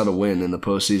knows how to win in the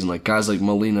postseason. Guys like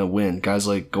Molina win. Guys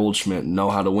like Goldschmidt know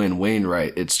how to win.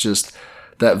 Wainwright. It's just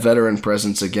that veteran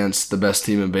presence against the best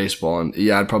team in baseball. And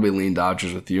yeah, I'd probably lean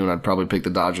Dodgers with you, and I'd probably pick the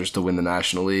Dodgers to win the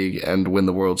National League and win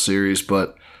the World Series.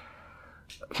 But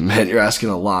man, you're asking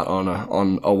a lot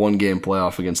on a one-game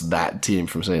playoff against that team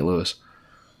from St. Louis.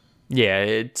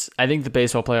 Yeah, I think the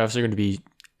baseball playoffs are going to be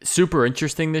super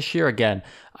interesting this year. Again,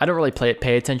 I don't really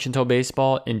pay attention to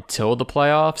baseball until the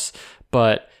playoffs,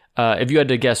 but if you had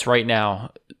to guess right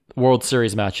now, World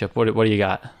Series matchup, what do you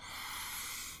got?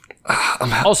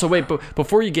 Also, wait,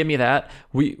 before you give me that,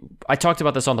 I talked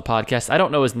about this on the podcast. I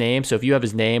don't know his name, so if you have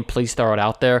his name, please throw it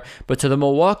out there. But to the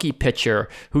Milwaukee pitcher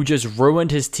who just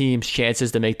ruined his team's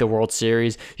chances to make the World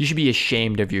Series, you should be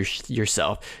ashamed of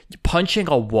yourself. Punching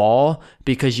a wall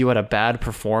because you had a bad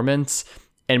performance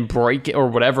and break it, or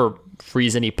whatever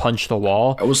reason he punched the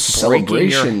wall. It was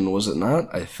celebration, was it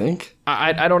not? I think.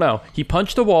 I don't know. He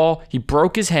punched the wall, he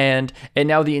broke his hand, and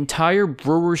now the entire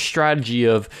Brewers strategy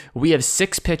of we have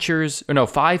 5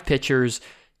 pitchers,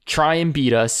 try and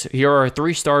beat us. Here are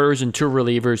 3 starters and 2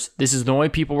 relievers. This is the only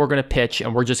people we're going to pitch,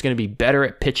 and we're just going to be better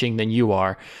at pitching than you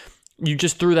are. you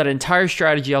just threw that entire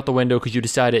strategy out the window because you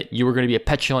decided you were going to be a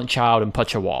petulant child and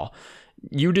punch a wall.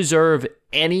 You deserve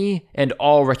any and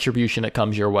all retribution that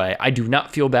comes your way. I do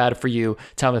not feel bad for you.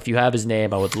 Tell him if you have his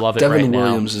name. I would love it right now. Devin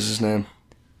Williams is his name.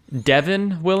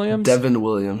 Devin Williams? Devin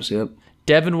Williams, yep.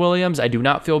 Devin Williams, I do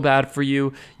not feel bad for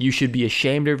you. You should be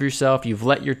ashamed of yourself. You've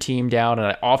let your team down, and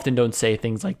I often don't say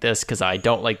things like this because I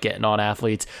don't like getting on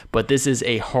athletes, but this is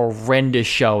a horrendous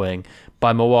showing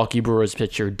by Milwaukee Brewers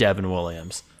pitcher Devin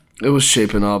Williams. It was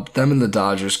shaping up. Them and the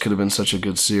Dodgers could have been such a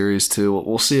good series, too.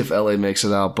 We'll see if LA makes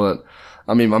it out, but,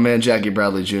 I mean, my man Jackie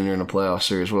Bradley Jr. in a playoff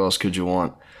series, what else could you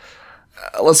want?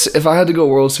 If I had to go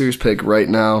World Series pick right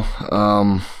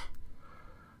now,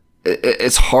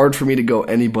 it's hard for me to go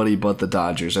anybody but the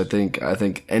Dodgers. I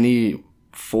think any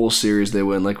full series they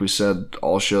win, like we said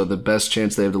all show, the best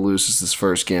chance they have to lose is this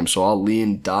first game. So I'll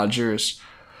lean Dodgers.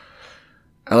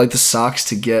 I like the Sox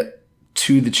to get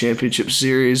to the championship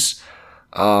series,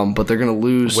 but they're going to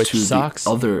lose to Sox?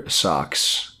 The other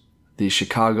Sox, the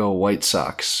Chicago White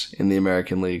Sox in the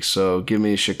American League. So give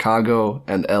me Chicago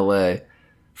and LA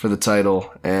for the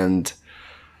title, and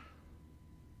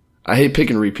I hate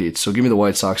picking repeats, so give me the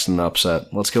White Sox in an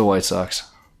upset. Let's go White Sox.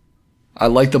 I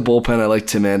like the bullpen. I like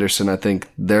Tim Anderson. I think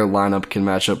their lineup can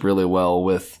match up really well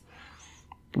with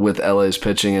LA's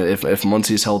pitching. If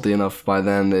Muncy's healthy enough by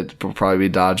then, it'll probably be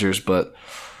Dodgers. But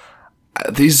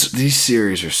these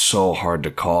series are so hard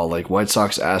to call. Like White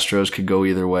Sox Astros could go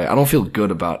either way. I don't feel good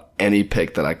about any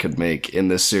pick that I could make in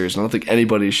this series. I don't think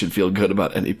anybody should feel good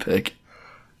about any pick.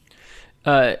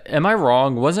 Am I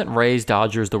wrong? Wasn't Rays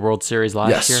Dodgers the World Series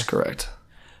last year? Yes, correct.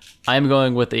 I'm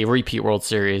going with a repeat World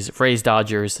Series. Rays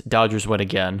Dodgers. Dodgers win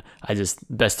again.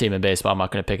 Best team in baseball. I'm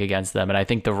not going to pick against them. And I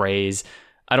think the Rays,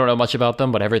 I don't know much about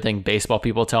them, but everything baseball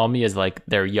people tell me is like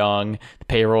they're young, the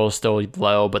payroll is still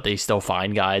low, but they still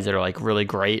find guys that are like really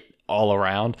great all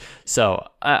around. So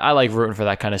I like rooting for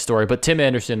that kind of story. But Tim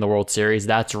Anderson in the World Series,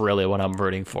 that's really what I'm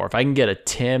rooting for. If I can get a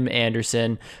Tim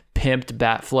Anderson pimped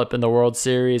bat flip in the World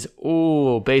Series,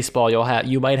 ooh, baseball,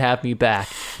 you might have me back.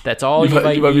 That's all you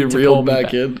might be need to reeled pull me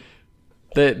back in.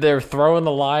 They're throwing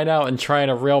the line out and trying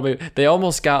to reel me. They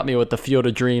almost got me with the Field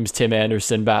of Dreams Tim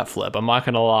Anderson bat flip. I'm not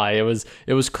gonna lie, it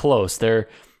was close.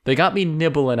 They got me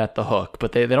nibbling at the hook,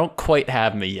 but they don't quite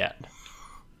have me yet.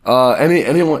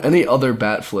 Any other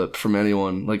bat flip from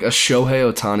anyone, like a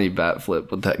Shohei Ohtani bat flip,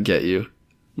 would that get you?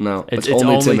 No, it's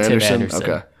only Tim Anderson.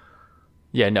 Okay.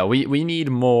 Yeah, no, we need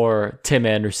more Tim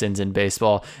Andersons in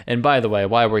baseball. And by the way,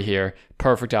 while we're here,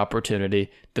 perfect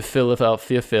opportunity. The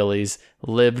Philadelphia Phillies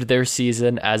lived their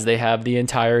season as they have the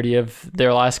entirety of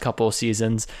their last couple of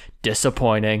seasons.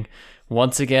 Disappointing.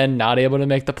 Once again, not able to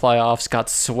make the playoffs, got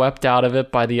swept out of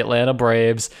it by the Atlanta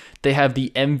Braves. They have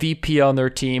the MVP on their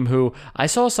team who, I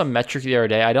saw some metric the other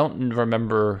day. I don't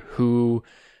remember who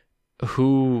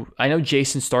I know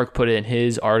Jason Stark put it in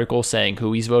his article saying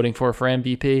who he's voting for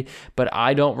MVP, but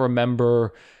I don't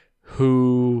remember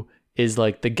who is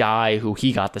like the guy who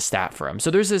he got the stat from.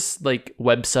 So there's this like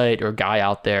website or guy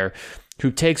out there who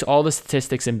takes all the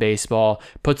statistics in baseball,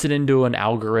 puts it into an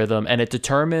algorithm, and it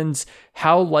determines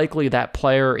how likely that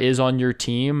player is on your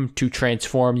team to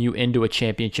transform you into a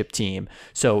championship team.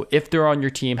 So if they're on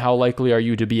your team, how likely are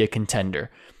you to be a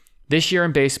contender? This year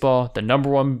in baseball, the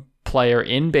number one player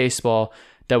in baseball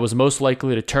that was most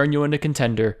likely to turn you into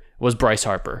contender was Bryce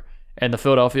Harper, and the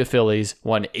Philadelphia Phillies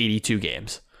won 82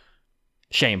 games.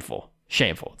 Shameful.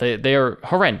 They are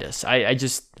horrendous. I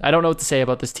don't know what to say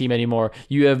about this team anymore.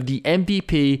 You have the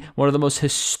MVP, one of the most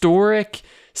historic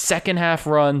second half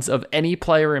runs of any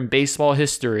player in baseball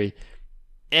history,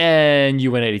 and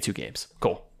you win 82 games.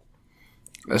 Cool.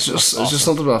 It's just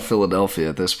something about Philadelphia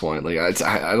at this point. Like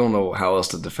I don't know how else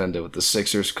to defend it with the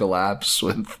Sixers collapse,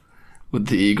 with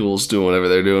the Eagles doing whatever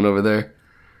they're doing over there.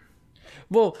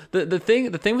 Well, the thing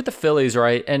with the Phillies,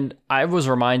 right? And I was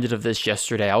reminded of this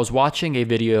yesterday. I was watching a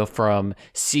video from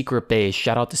Secret Base.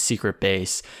 Shout out to Secret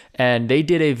Base. And they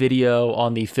did a video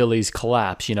on the Phillies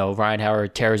collapse. You know, Ryan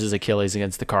Howard tears his Achilles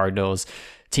against the Cardinals.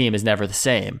 Team is never the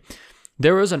same.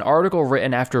 There was an article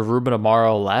written after Ruben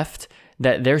Amaro left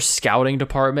that their scouting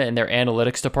department and their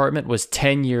analytics department was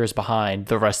 10 years behind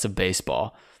the rest of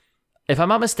baseball. If I'm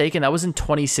not mistaken, that was in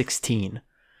 2016.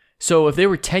 So if they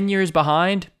were 10 years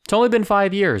behind, it's only been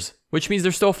 5 years, which means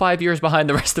they're still 5 years behind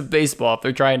the rest of baseball if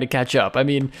they're trying to catch up. I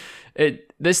mean,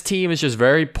 this team is just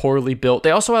very poorly built.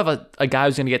 They also have a guy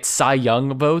who's going to get Cy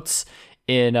Young votes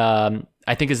in,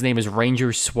 I think his name is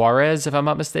Ranger Suarez, if I'm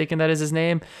not mistaken, that is his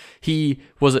name. He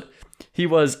was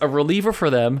a reliever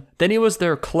for them, then he was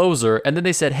their closer, and then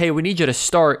they said, hey, we need you to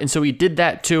start, and so he did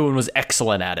that too and was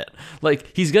excellent at it.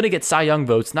 Like, he's going to get Cy Young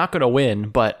votes, not going to win,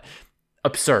 but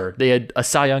absurd. They had a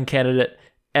Cy Young candidate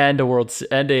and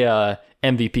a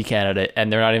MVP candidate,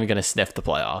 and they're not even going to sniff the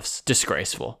playoffs.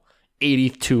 Disgraceful.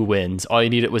 82 wins. All you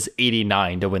needed was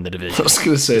 89 to win the division. I was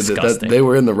going to say that they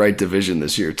were in the right division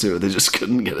this year too. They just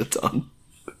couldn't get it done.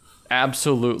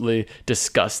 Absolutely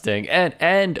disgusting.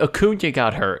 And Acuna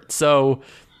got hurt. So,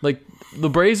 like, the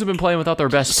Braves have been playing without their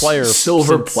best player.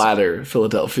 Silver platter,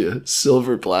 Philadelphia.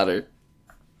 Silver platter.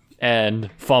 And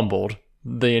fumbled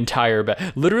the entire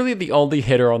literally the only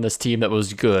hitter on this team that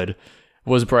was good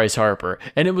was Bryce Harper.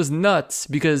 And it was nuts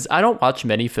because I don't watch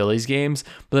many Phillies games,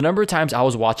 but the number of times I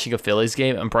was watching a Phillies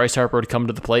game and Bryce Harper would come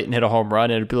to the plate and hit a home run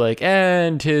and it'd be like,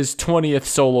 and his 20th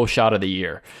solo shot of the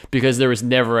year, because there was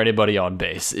never anybody on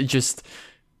base. It just...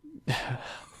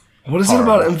 What is it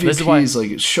about MVPs?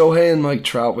 Like, Shohei and Mike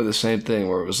Trout were the same thing,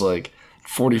 where it was like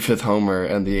 45th homer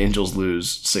and the Angels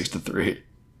lose 6-3.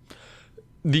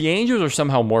 The Angels are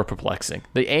somehow more perplexing.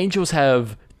 The Angels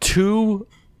have two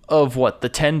of the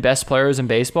 10 best players in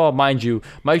baseball. Mind you,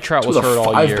 Mike Trout was hurt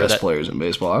all year. 5 best players in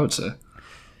baseball, I would say.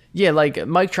 Yeah, like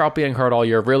Mike Trout being hurt all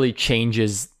year really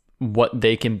changes what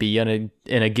they can be in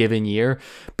a given year.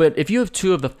 But if you have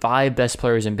 2 of the 5 best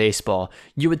players in baseball,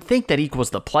 you would think that equals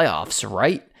the playoffs,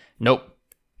 right? Nope.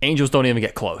 Angels don't even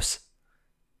get close.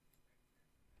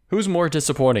 Who's more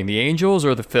disappointing, the Angels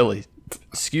or the Phillies?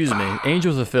 Excuse me,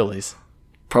 Angels or Phillies?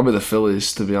 Probably the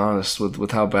Phillies, to be honest,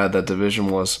 with how bad that division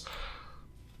was.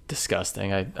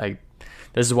 Disgusting.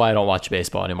 This is why I don't watch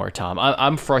baseball anymore, Tom.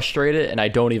 I'm frustrated, and I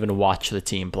don't even watch the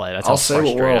team play. That's how frustrated I am.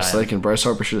 I'll say what we're all thinking. Bryce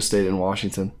Harper should have stayed in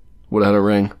Washington. Would have had a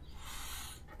ring.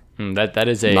 That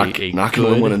is a not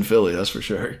going to win in Philly, that's for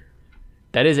sure.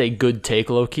 That is a good take,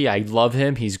 Loki. I love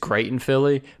him. He's great in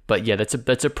Philly. But yeah, that's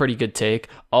a pretty good take.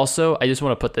 Also, I just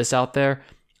want to put this out there.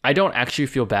 I don't actually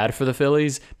feel bad for the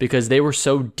Phillies because they were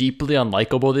so deeply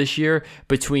unlikable this year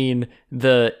between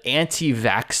the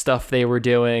anti-vax stuff they were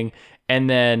doing, and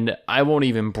then I won't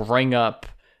even bring up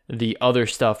the other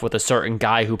stuff with a certain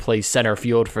guy who plays center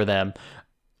field for them.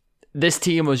 This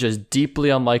team was just deeply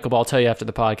unlikable. I'll tell you after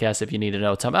the podcast if you need to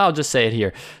know, Tom. I'll just say it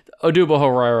here. Odubel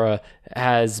Herrera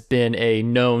has been a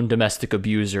known domestic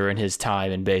abuser in his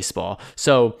time in baseball.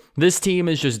 So this team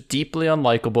is just deeply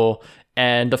unlikable.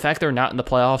 And the fact they're not in the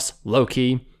playoffs,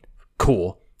 low-key,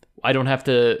 cool. I don't have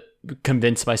to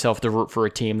convince myself to root for a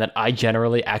team that I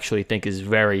generally actually think is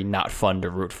very not fun to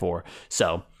root for.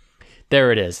 So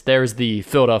there it is. There's the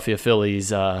Philadelphia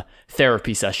Phillies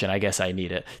therapy session. I guess I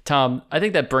need it. Tom, I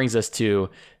think that brings us to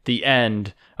the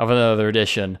end of another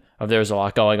edition of There's a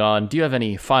Lot Going On. Do you have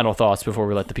any final thoughts before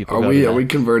we let the people go? Are we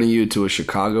converting you to a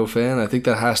Chicago fan? I think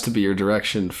that has to be your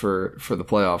direction for the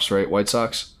playoffs, right? White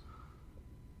Sox?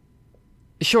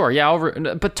 Sure, yeah,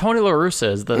 but Tony La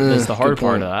Russa is the hard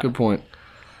part of that. Good point.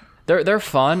 They're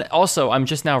fun. Also, I'm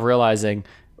just now realizing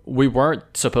we weren't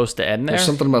supposed to end there. There's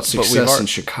something about success in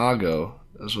Chicago,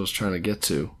 as I was trying to get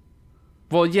to.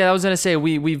 Well, yeah, I was gonna say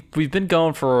we've been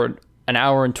going for an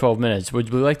hour and 12 minutes. Would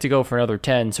we like to go for another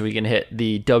 10 so we can hit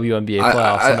the WNBA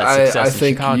playoffs and that success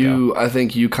in Chicago? I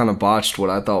think you kind of botched what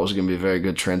I thought was going to be a very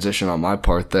good transition on my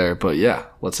part there. But yeah,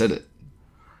 let's hit it.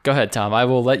 Go ahead, Tom. I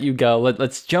will let you go.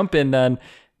 Let's jump in then.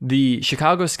 The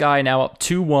Chicago Sky now up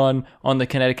 2-1 on the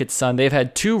Connecticut Sun. They've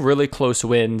had 2 really close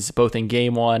wins, both in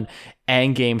Game 1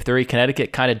 and Game 3.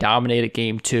 Connecticut kind of dominated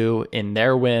Game 2 in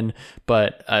their win,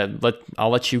 but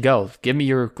I'll let you go.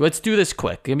 Let's do this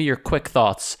quick. Give me your quick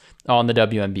thoughts on the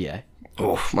WNBA.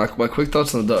 Oh, my quick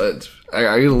thoughts on the I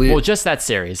gotta leave. Well, just that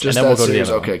series, and then we'll go to the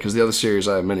other one. Okay, because the other series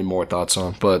I have many more thoughts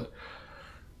on, but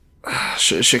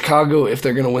Chicago, if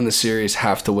they're going to win the series,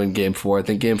 have to win Game 4. I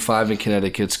think Game 5 in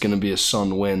Connecticut's going to be a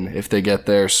Sun win if they get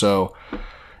there. So,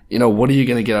 what are you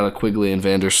going to get out of Quigley and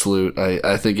Vandersloot?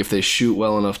 I think if they shoot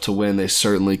well enough to win, they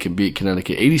certainly can beat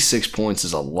Connecticut. 86 points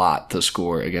is a lot to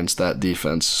score against that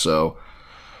defense. So,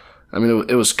 I mean,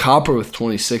 it was Copper with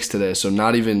 26 today, so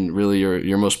not even really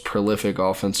your most prolific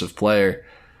offensive player.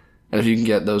 And if you can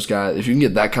get those guys, if you can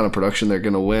get that kind of production, they're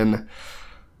going to win.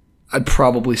 I'd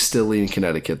probably still lean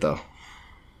Connecticut, though.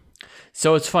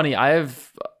 So it's funny.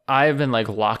 I've been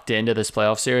locked into this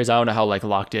playoff series. I don't know how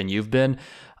locked in you've been.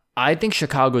 I think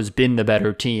Chicago's been the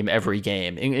better team every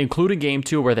game, including Game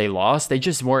 2 where they lost. They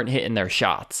just weren't hitting their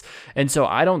shots. And so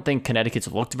I don't think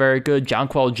Connecticut's looked very good.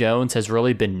 Jonquel Jones has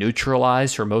really been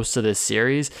neutralized for most of this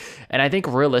series. And I think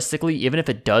realistically, even if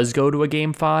it does go to a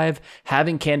Game 5,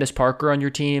 having Candace Parker on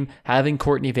your team, having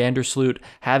Courtney Vandersloot,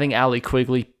 having Allie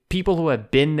Quigley, people who have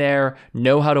been there,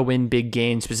 know how to win big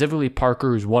games, specifically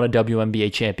Parker, who's won a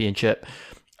WNBA championship.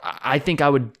 I think I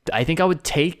would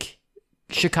take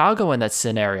Chicago in that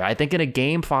scenario. I think in a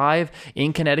game 5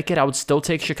 in Connecticut, I would still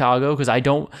take Chicago because I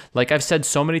don't, like I've said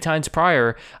so many times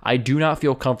prior, I do not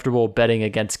feel comfortable betting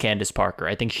against Candace Parker.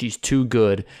 I think she's too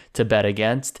good to bet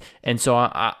against. And so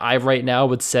I right now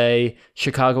would say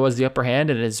Chicago has the upper hand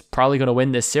and is probably going to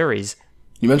win this series.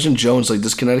 You mentioned Jones. Like,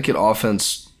 does Connecticut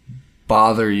offense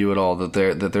bother you at all that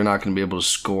they're not going to be able to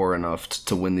score enough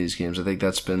to win these games? I think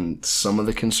that's been some of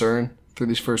the concern through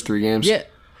these first 3 games. Yeah.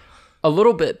 A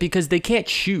little bit, because they can't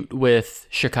shoot with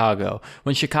Chicago.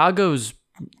 When Chicago's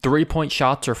 3-point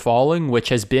shots are falling, which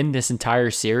has been this entire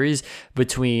series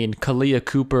between between Kalia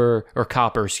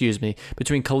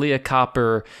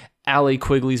Copper, Allie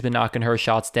Quigley's been knocking her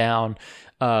shots down.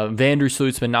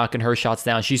 Vandersloot's been knocking her shots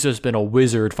down. She's just been a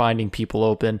wizard finding people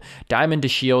open. Diamond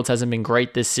DeShields hasn't been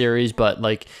great this series, but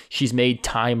like she's made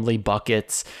timely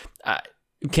buckets.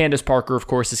 Candace Parker, of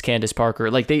course, is Candace Parker.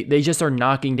 Like they just are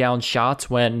knocking down shots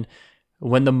when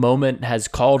the moment has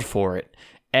called for it.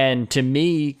 And to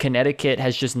me, Connecticut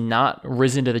has just not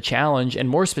risen to the challenge. And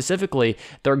more specifically,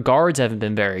 their guards haven't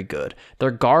been very good.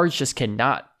 Their guards just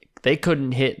they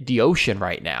couldn't hit the ocean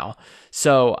right now.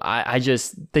 So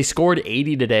they scored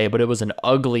 80 today, but it was an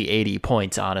ugly 80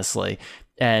 points, honestly.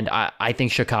 And I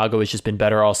think Chicago has just been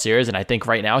better all series. And I think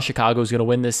right now Chicago is going to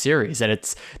win this series. And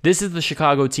this is the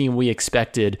Chicago team we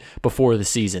expected before the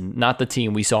season, not the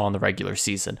team we saw in the regular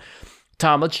season.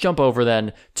 Tom, let's jump over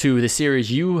then to the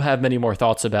series you have many more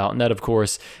thoughts about, and that, of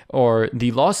course, are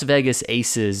the Las Vegas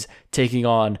Aces taking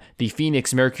on the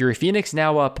Phoenix Mercury. Phoenix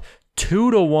now up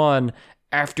 2-1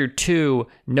 after 2,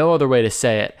 no other way to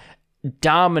say it.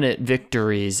 Dominant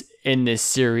victories in this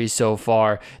series so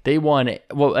far. They won,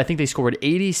 I think they scored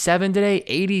 87 today,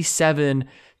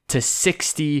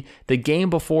 87-60. The game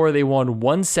before, they won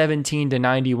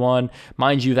 117-91.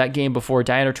 Mind you, that game before,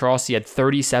 Diana Taurasi had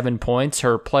 37 points,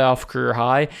 her playoff career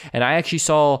high. And I actually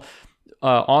saw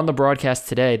on the broadcast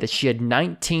today that she had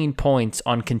 19 points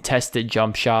on contested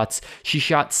jump shots. She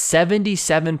shot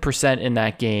 77% in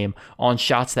that game on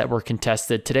shots that were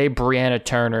contested. Today, Brianna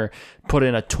Turner put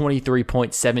in a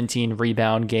 23.17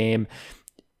 rebound game.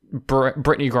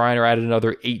 Brittany Griner added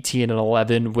another 18 and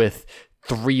 11 with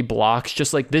 3 blocks.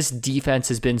 Just like this defense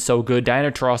has been so good.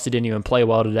 Diana Taurasi didn't even play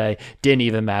well today. Didn't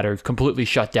even matter. Completely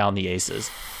shut down the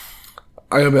Aces.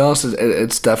 I gotta be honest,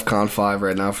 it's DEFCON 5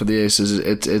 right now for the Aces.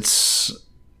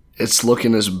 It's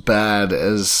looking as bad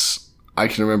as I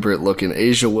can remember it looking.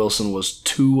 Asia Wilson was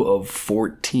 2 of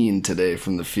 14 today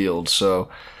from the field, so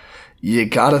you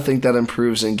gotta think that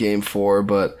improves in Game 4,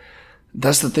 but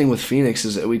that's the thing with Phoenix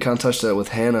is we kind of touched that with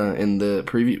Hannah in the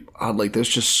preview. Like, there's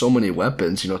just so many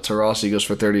weapons. Taurasi goes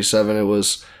for 37. It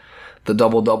was the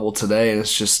double-double today, and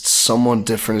it's just someone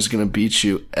different is going to beat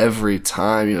you every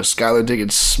time. Skylar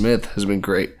Diggins-Smith has been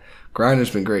great. Griner's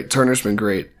been great. Turner's been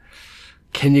great.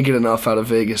 Can you get enough out of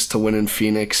Vegas to win in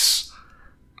Phoenix?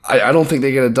 I don't think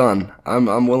they get it done.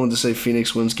 I'm willing to say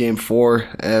Phoenix wins Game 4,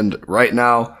 and right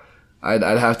now, I'd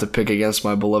have to pick against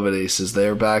my beloved Aces.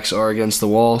 Their backs are against the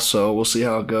wall, so we'll see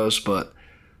how it goes, but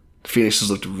Phoenix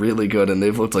has looked really good, and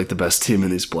they've looked like the best team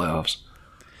in these playoffs.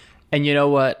 And you know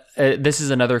what? This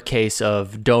is another case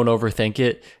of don't overthink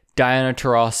it. Diana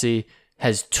Taurasi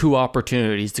has 2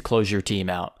 opportunities to close your team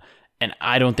out, and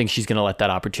I don't think she's going to let that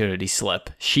opportunity slip.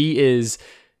 She is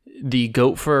the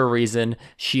GOAT for a reason.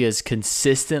 She has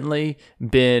consistently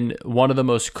been one of the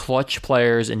most clutch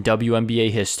players in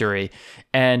WNBA history.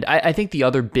 And I think the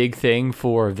other big thing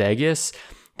for Vegas,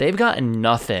 they've gotten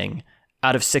nothing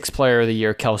out of 6th Player of the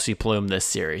Year Kelsey Plum this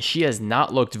series. She has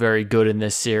not looked very good in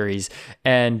this series.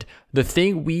 And the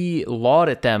thing we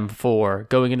lauded them for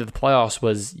going into the playoffs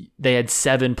was they had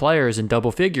 7 players in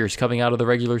double figures coming out of the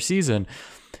regular season.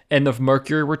 And the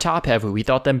Mercury were top heavy. We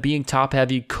thought them being top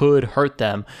heavy could hurt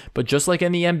them. But just like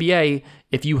in the NBA,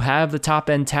 if you have the top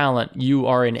end talent, you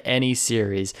are in any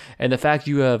series. And the fact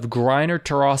you have Griner,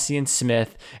 Taurasi, and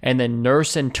Smith, and then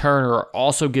Nurse and Turner are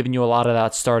also giving you a lot of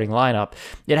that starting lineup.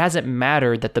 It hasn't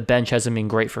mattered that the bench hasn't been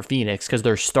great for Phoenix because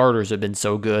their starters have been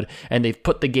so good. And they've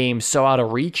put the game so out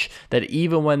of reach that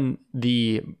even when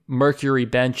the Mercury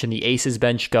bench and the Aces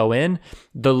bench go in,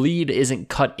 the lead isn't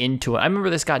cut into it. I remember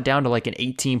this got down to like an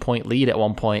 18-point lead at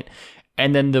one point,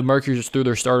 and then the Mercury just threw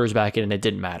their starters back in and it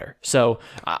didn't matter. So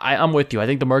I'm with you. I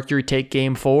think the Mercury take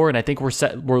Game 4, and I think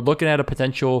we're looking at a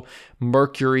potential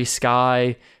Mercury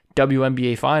Sky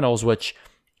WNBA Finals, which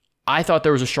I thought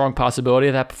there was a strong possibility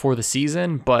of that before the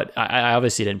season, but I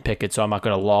obviously didn't pick it, so I'm not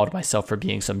going to laud myself for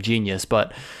being some genius,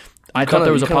 but I thought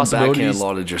there was a possibility. You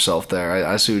lauded yourself there.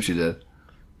 I see what you did.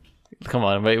 Come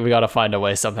on, we got to find a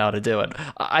way somehow to do it.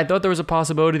 I thought there was a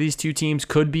possibility these 2 teams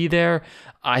could be there.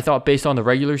 I thought based on the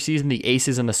regular season, the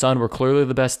Aces and the Sun were clearly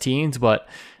the best teams, but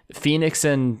Phoenix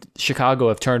and Chicago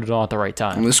have turned it on at the right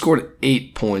time. And they scored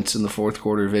 8 points in the fourth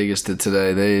quarter. Vegas did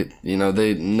today.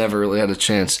 They never really had a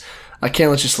chance. I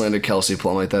can't let you slander Kelsey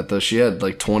Plum like that, though. She had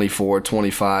like 24,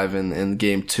 25 in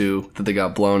game 2 that they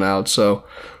got blown out. So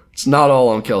it's not all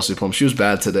on Kelsey Plum. She was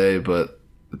bad today, but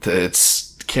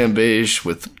it's Cam Beige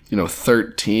with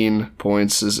 13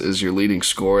 points is your leading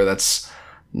scorer. That's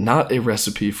not a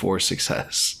recipe for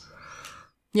success.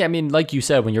 Yeah, I mean, like you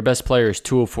said, when your best player is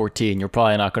 2 of 14, you're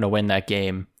probably not going to win that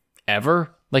game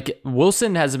ever. Like,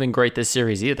 Wilson hasn't been great this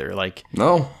series either. Like,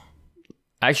 no.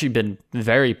 Actually been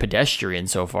very pedestrian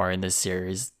so far in this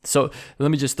series. So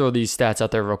let me just throw these stats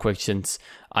out there real quick since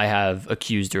I have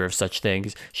accused her of such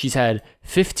things. She's had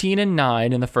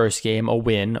 15-9 in the first game, a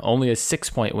win, only a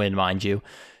 6-point win, mind you.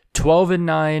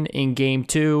 12-9 in game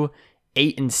 2,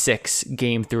 8-6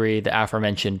 game 3, the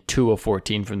aforementioned 2 of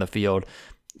 14 from the field.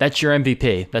 That's your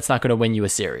MVP. That's not going to win you a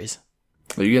series.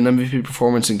 Well, you get an MVP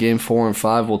performance in game 4 and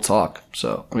 5, we'll talk.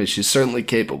 So, I mean, she's certainly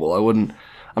capable.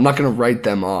 I'm not going to write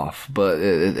them off, but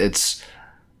it's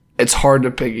hard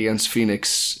to pick against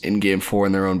Phoenix in game 4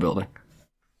 in their own building.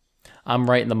 I'm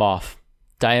writing them off.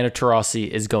 Diana Taurasi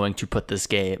is going to put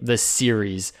this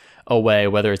series away,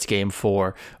 whether it's game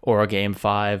 4 or a game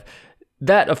 5.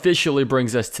 That officially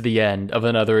brings us to the end of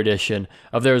another edition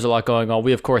of There's a Lot Going On.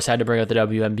 We, of course, had to bring up the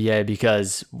WNBA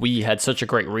because we had such a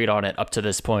great read on it up to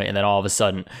this point, and then all of a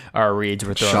sudden, our reads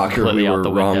were thrown completely out the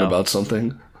window. Wrong about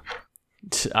something.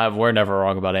 We're never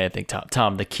wrong about anything, Tom.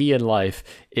 Tom, the key in life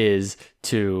is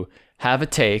to have a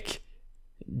take,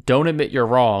 don't admit you're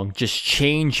wrong, just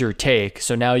change your take,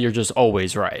 so now you're just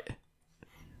always right.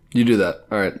 You do that.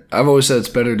 All right. I've always said it's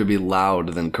better to be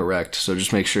loud than correct, so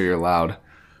just make sure you're loud.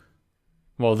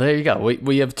 Well, there you go.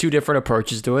 We have two different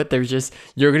approaches to it.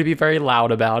 You're going to be very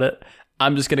loud about it.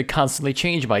 I'm just going to constantly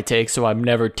change my take, so I'm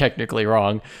never technically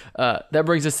wrong. That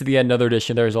brings us to the end of another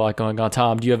edition. There's a lot going on.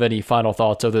 Tom, do you have any final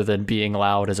thoughts other than being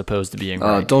loud as opposed to being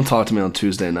right? Don't talk to me on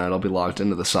Tuesday night. I'll be locked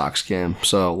into the Sox game.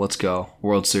 So let's go.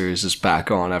 World Series is back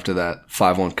on after that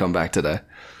 5-1 comeback today.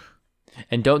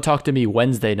 And don't talk to me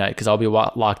Wednesday night because I'll be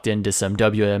locked into some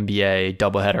WNBA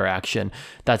doubleheader action.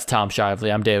 That's Tom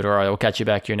Shively. I'm David Arroyo. We'll catch you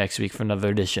back here next week for another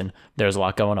edition. There's a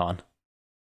lot going on.